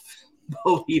both,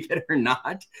 believe it or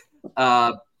not.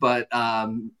 But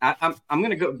I'm going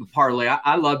to go with the parlay.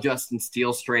 I love Justin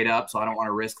Steele straight up, so I don't want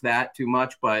to risk that too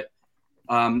much. But,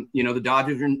 the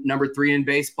Dodgers are number 3 in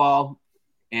baseball,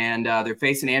 and they're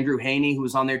facing Andrew Haney, who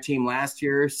was on their team last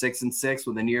year, 6-6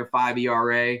 with a near 5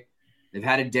 ERA. They've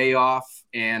had a day off,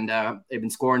 and they've been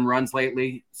scoring runs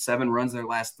lately, 7 runs in their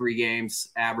last 3 games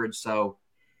average. So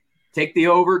take the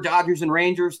over. Dodgers and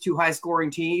Rangers, 2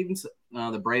 high-scoring teams.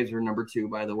 The Braves are number 2,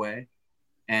 by the way.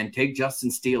 And take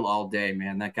Justin Steele all day,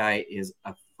 man. That guy is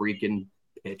a freaking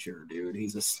pitcher, dude.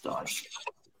 He's a stud.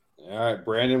 All right,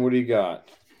 Brandon, what do you got?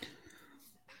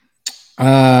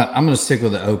 I'm going to stick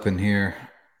with the open here,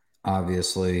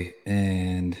 obviously.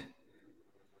 And,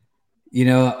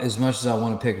 as much as I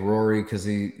want to pick Rory because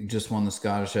he just won the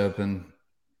Scottish Open,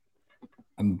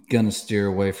 I'm going to steer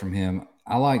away from him.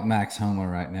 I like Max Homa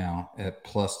right now at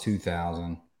plus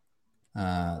 2,000.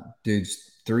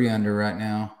 Dude's 3 under right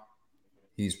now.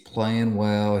 He's playing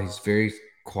well. He's very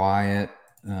quiet.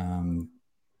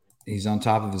 He's on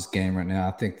top of his game right now.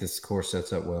 I think this course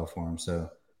sets up well for him. So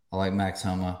I like Max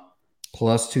Homa.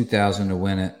 Plus 2,000 to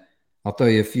win it. I'll throw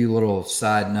you a few little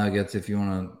side nuggets if you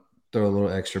want to throw a little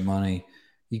extra money.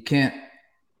 You can't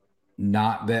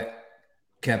not bet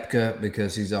Koepka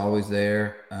because he's always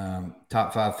there.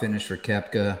 Top 5 finish for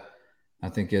Koepka. I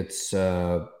think it's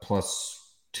plus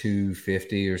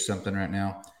 250 or something right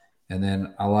now. And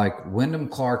then I like Wyndham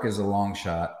Clark as a long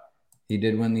shot. He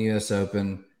did win the U.S.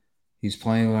 Open. He's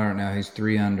playing well right now. He's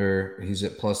 3 under. He's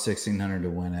at plus 1,600 to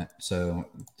win it. So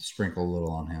sprinkle a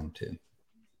little on him too.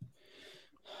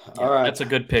 All right. That's a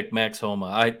good pick, Max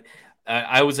Homa.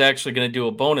 I was actually going to do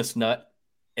a bonus nut,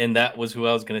 and that was who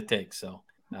I was going to take. So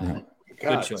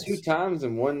good choice. 2 times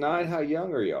in one night. How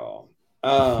young are y'all?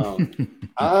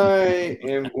 I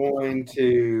am going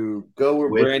to go where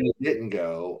Brandon didn't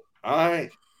go.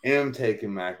 I am taking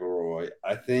McIlroy.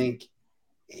 I think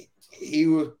he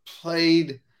was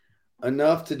played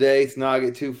enough today to not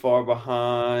get too far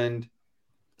behind.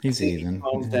 He's even. He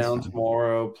calms down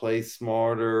tomorrow, plays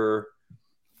smarter.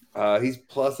 He's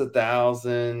plus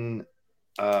 1,000.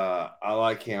 I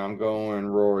like him. I'm going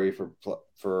Rory for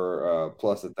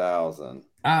plus 1,000.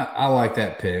 I like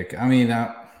that pick. I mean,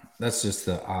 that's just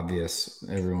the obvious.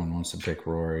 Everyone wants to pick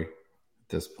Rory at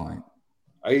this point.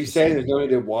 Are you saying there's no need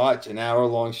to watch an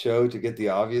hour-long show to get the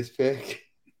obvious pick?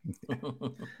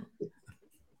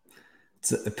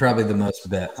 It's probably the most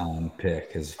bet on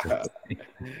pick.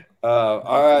 All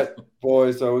right,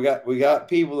 boys. So we got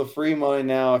people the free money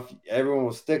now. If everyone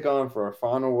will stick on for our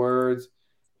final words,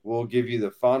 we'll give you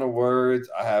the final words.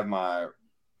 I have my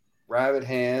rabbit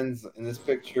hands in this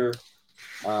picture.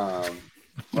 Raj,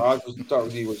 we'll start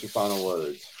with you. What's your final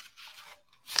words?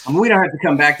 We don't have to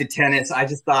come back to tennis. I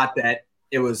just thought that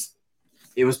it was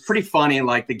pretty funny,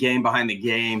 like the game behind the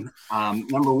game.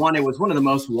 Number one, it was one of the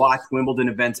most watched Wimbledon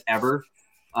events ever.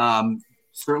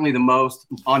 Certainly the most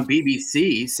on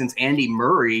BBC since Andy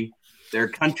Murray, their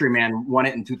countryman, won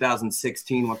it in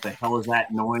 2016. What the hell is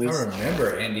that noise? I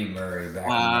remember Andy Murray back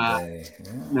in the day.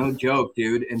 Yeah. No joke,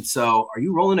 dude. And so, are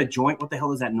you rolling a joint? What the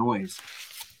hell is that noise?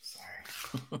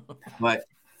 Sorry. But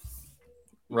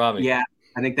Robbie. Yeah,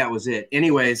 I think that was it.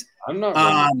 Anyways, I'm not.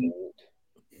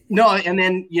 No, and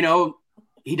then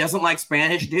he doesn't like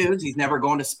Spanish dudes. He's never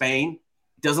going to Spain.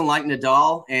 Doesn't like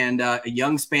Nadal, and a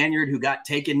young Spaniard who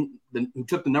who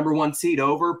took the number 1 seed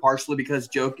over, partially because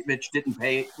Djokovic didn't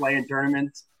play in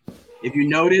tournaments. If you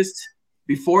noticed,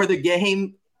 before the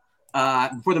game,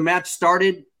 before the match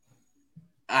started,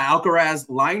 Alcaraz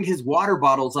lined his water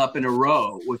bottles up in a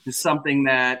row, which is something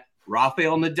that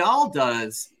Rafael Nadal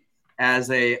does as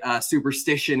a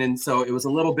superstition. And so it was a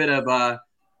little bit of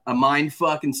a mind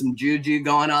fuck and some juju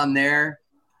going on there.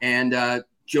 And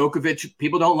Djokovic,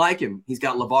 people don't like him. He's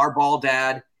got LeVar Ball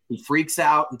dad. He freaks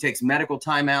out. He takes medical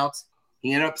timeouts.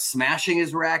 He ended up smashing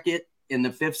his racket in the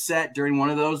 5th set during one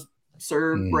of those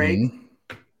serve breaks.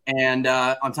 And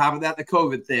on top of that, the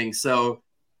COVID thing. So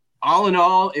all in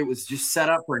all, it was just set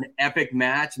up for an epic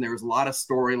match, and there was a lot of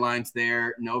storylines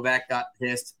there. Novak got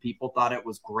pissed. People thought it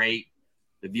was great.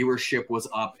 The viewership was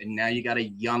up, and now you got a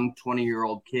young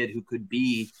 20-year-old kid who could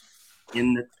be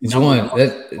in the –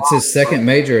 It's his second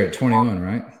major at 21,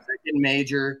 right? Second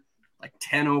major, like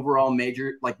 10 overall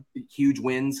major, like huge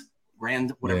wins,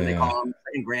 whatever they call them,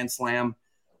 second Grand Slam.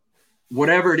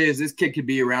 Whatever it is, this kid could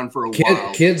be around for a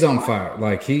while. Kid's on fire.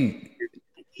 Like he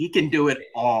can do it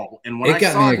all. And when it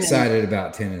got me excited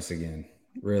about tennis again.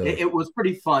 Really, it was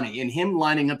pretty funny. And him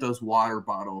lining up those water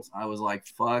bottles, I was like,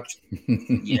 "Fuck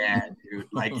yeah, dude!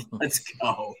 Like, let's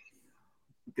go."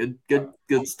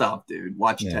 Good stuff, dude.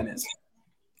 Watch tennis.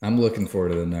 I'm looking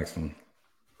forward to the next one.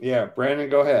 Yeah, Brandon,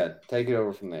 go ahead. Take it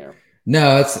over from there.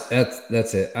 No,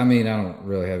 that's it. I mean, I don't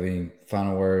really have any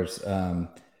final words.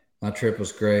 My trip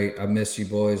was great. I missed you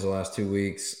boys the last 2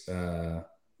 weeks.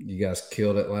 You guys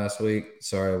killed it last week.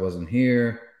 Sorry I wasn't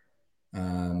here.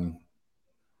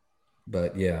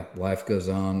 But yeah, life goes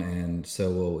on, and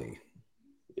so will we.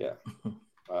 Yeah.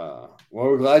 Well,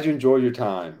 we're glad you enjoyed your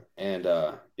time, and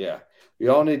we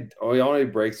all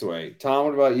need breaks away. Tom,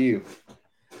 what about you?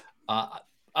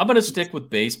 I'm going to stick with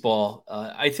baseball.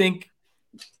 I think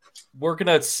we're going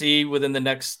to see within the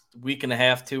next week and a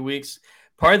half, 2 weeks,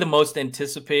 probably the most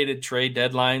anticipated trade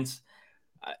deadlines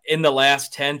in the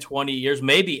last 10, 20 years,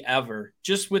 maybe ever,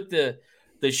 just with the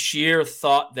sheer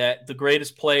thought that the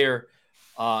greatest player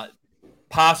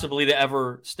possibly to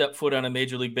ever step foot on a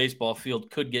Major League Baseball field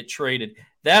could get traded.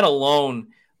 That alone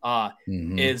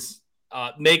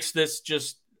makes this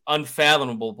just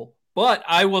unfathomable. But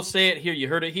I will say it here. You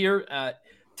heard it here at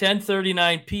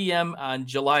 10:39 p.m. on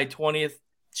July 20th.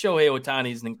 Shohei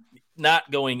Ohtani is not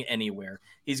going anywhere.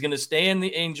 He's going to stay in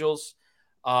the Angels.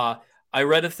 I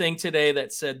read a thing today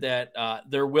that said that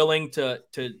they're willing to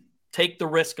take the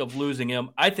risk of losing him.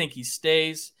 I think he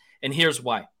stays, and here's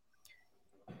why.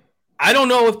 I don't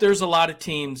know if there's a lot of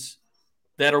teams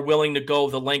that are willing to go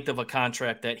the length of a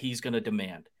contract that he's going to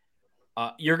demand.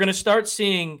 You're going to start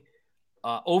seeing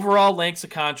overall lengths of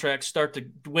contracts start to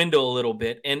dwindle a little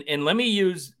bit. And let me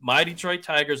use my Detroit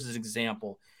Tigers as an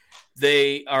example.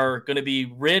 They are going to be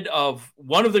rid of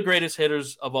one of the greatest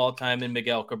hitters of all time in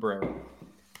Miguel Cabrera.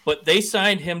 But they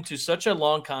signed him to such a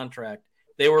long contract.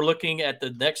 They were looking at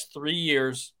the next 3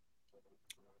 years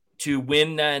to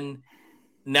win then.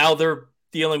 Now they're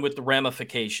dealing with the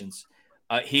ramifications.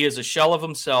 He is a shell of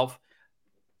himself.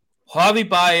 Javi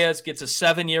Baez gets a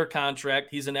 7-year contract.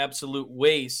 He's an absolute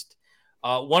waste.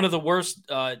 One of the worst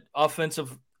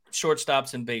offensive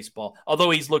shortstops in baseball, although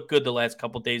he's looked good the last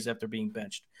couple of days after being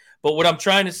benched. But what I'm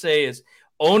trying to say is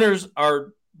owners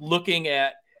are looking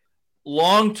at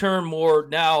long-term more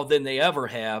now than they ever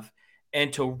have,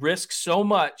 and to risk so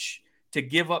much, to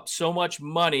give up so much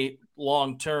money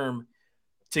long-term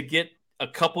to get a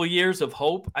couple years of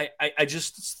hope. I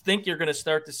just think you're going to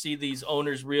start to see these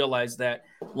owners realize that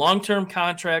long-term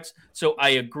contracts. So I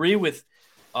agree with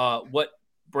what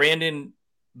Brandon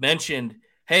mentioned.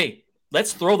 Hey,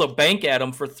 let's throw the bank at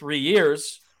them for 3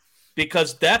 years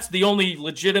because that's the only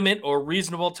legitimate or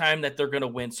reasonable time that they're going to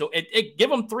win. So give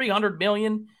them $300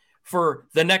 million for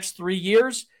the next 3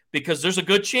 years because there's a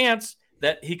good chance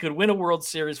that he could win a World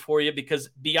Series for you because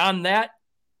beyond that,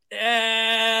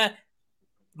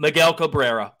 Miguel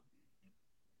Cabrera.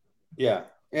 Yeah.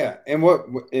 And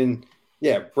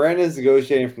Brandon's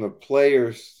negotiating from the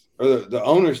players or the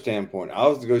owner's standpoint. I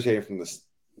was negotiating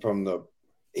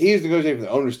he's negotiating from the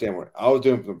owner's standpoint. I was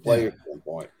doing it from the player's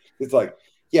standpoint. It's like,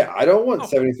 I don't want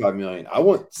 $75 million. I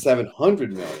want $700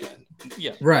 million.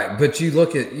 Yeah. Right. But you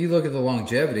look at the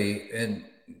longevity, and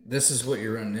this is what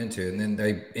you're running into. And then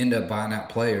they end up buying out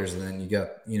players, and then you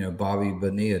got, Bobby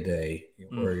Bonilla Day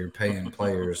where you're paying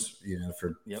players,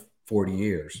 for 40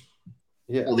 years.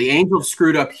 Yeah. Well, the Angels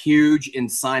screwed up huge in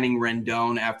signing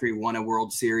Rendon after he won a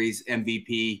World Series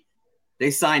MVP.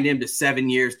 They signed him to 7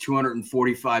 years,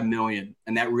 $245 million,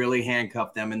 and that really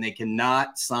handcuffed them. And they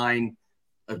cannot sign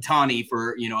Ohtani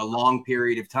for a long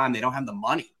period of time. They don't have the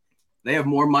money. They have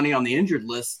more money on the injured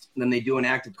list than they do in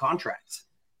active contracts,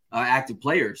 active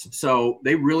players. So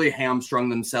they really hamstrung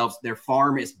themselves. Their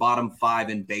farm is bottom 5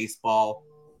 in baseball.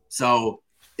 So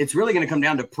it's really going to come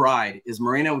down to pride. Is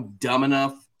Moreno dumb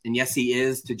enough? And yes, he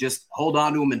is, to just hold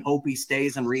on to him and hope he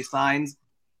stays and re-signs.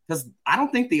 Because I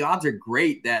don't think the odds are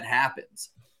great that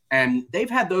happens. And they've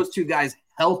had those two guys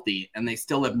healthy, and they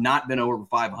still have not been over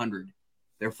 500.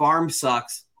 Their farm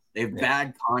sucks. They have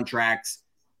bad contracts.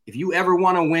 If you ever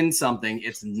want to win something,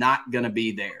 it's not going to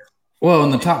be there. Well,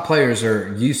 and the top players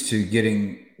are used to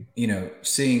getting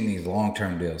seeing these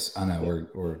long-term deals. I know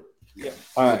we're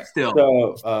all right. Still,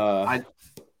 So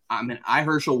I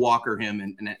Herschel Walker him,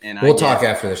 and we'll talk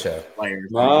after the show.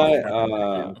 Players.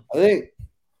 I think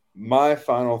my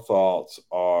final thoughts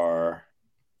are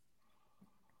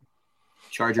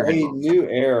Charger a new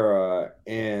era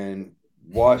in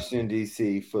Washington,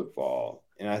 D.C. football.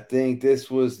 And I think this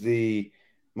was the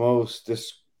most,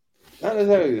 not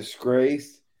necessarily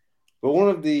disgraced, but one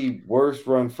of the worst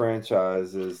run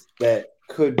franchises that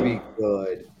could be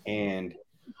good and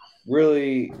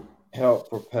really help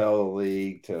propel the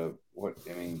league to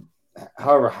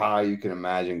however high you can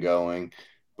imagine going.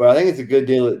 But I think it's a good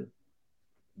deal that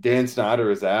Dan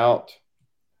Snyder is out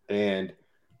and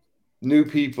new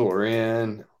people are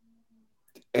in,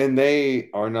 and they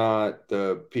are not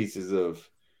the pieces of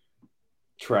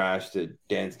trash that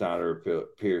Dan Snyder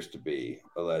appears to be,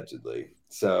 allegedly.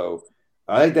 So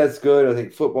I think that's good. I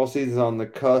think football season's on the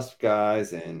cusp,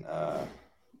 guys, and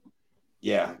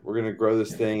we're going to grow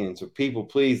this thing. And so people,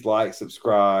 please like,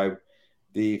 subscribe.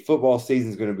 The football season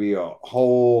is going to be a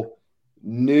whole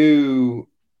new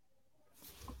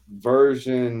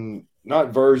version,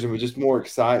 but just more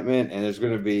excitement. And there's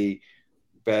going to be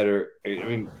better.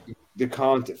 The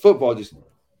content, football just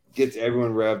gets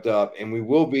everyone revved up, and we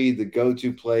will be the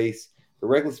go-to place for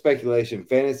reckless speculation,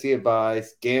 fantasy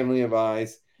advice, gambling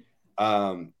advice.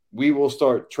 We will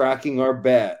start tracking our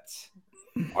bets,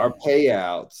 our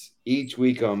payouts each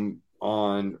week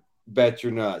on Bet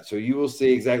Your Nuts. So you will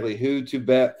see exactly who to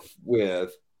bet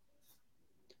with,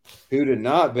 who to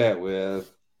not bet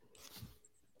with,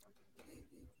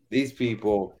 these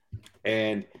people,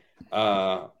 and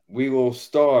we will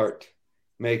start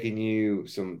making you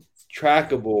some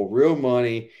trackable real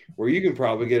money where you can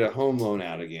probably get a home loan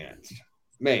out against.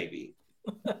 Maybe.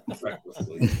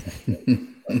 Recklessly.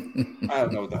 I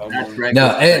don't know what the home loan. No,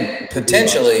 and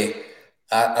potentially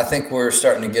I think we're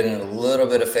starting to get in a little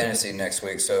bit of fantasy next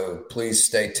week, so please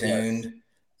stay tuned.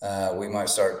 Yes. We might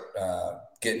start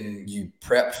getting you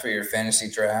prepped for your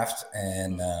fantasy draft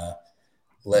and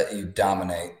let you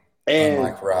dominate,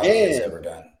 unlike Robbie has ever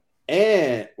done.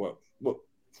 And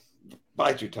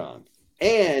bite your tongue.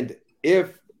 And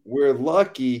if we're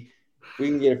lucky, we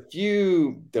can get a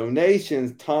few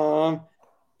donations. Tom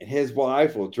and his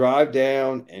wife will drive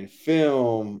down and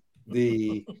film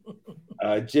the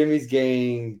Jimmy's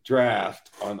Gang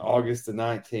draft on August the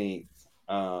 19th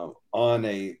on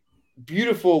a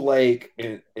beautiful lake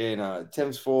in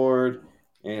Thames Ford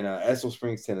in Estill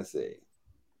Springs, Tennessee.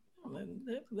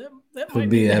 That might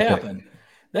need to happen.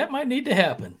 That might need to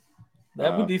happen.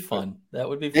 That would be fun. That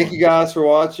would be fun. Thank you guys for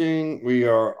watching. We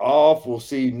are off. We'll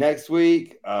see you next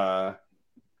week.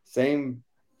 Same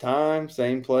time,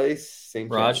 same place, same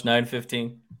Raj,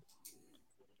 9:15.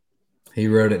 He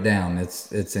wrote it down.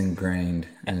 It's ingrained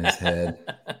in his head.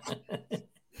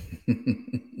 All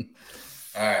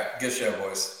right. Good show,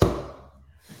 boys.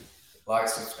 Like,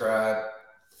 subscribe.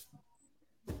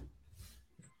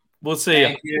 We'll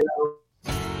see you.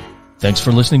 Thanks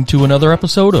for listening to another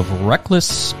episode of Reckless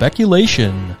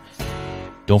Speculation.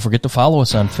 Don't forget to follow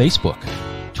us on Facebook,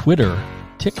 Twitter,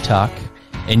 TikTok,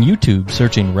 and YouTube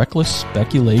searching Reckless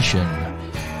Speculation.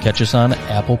 Catch us on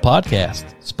Apple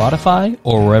Podcasts, Spotify,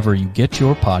 or wherever you get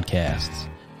your podcasts.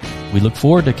 We look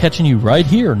forward to catching you right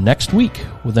here next week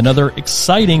with another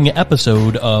exciting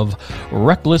episode of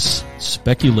Reckless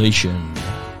Speculation.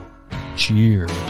 Cheers.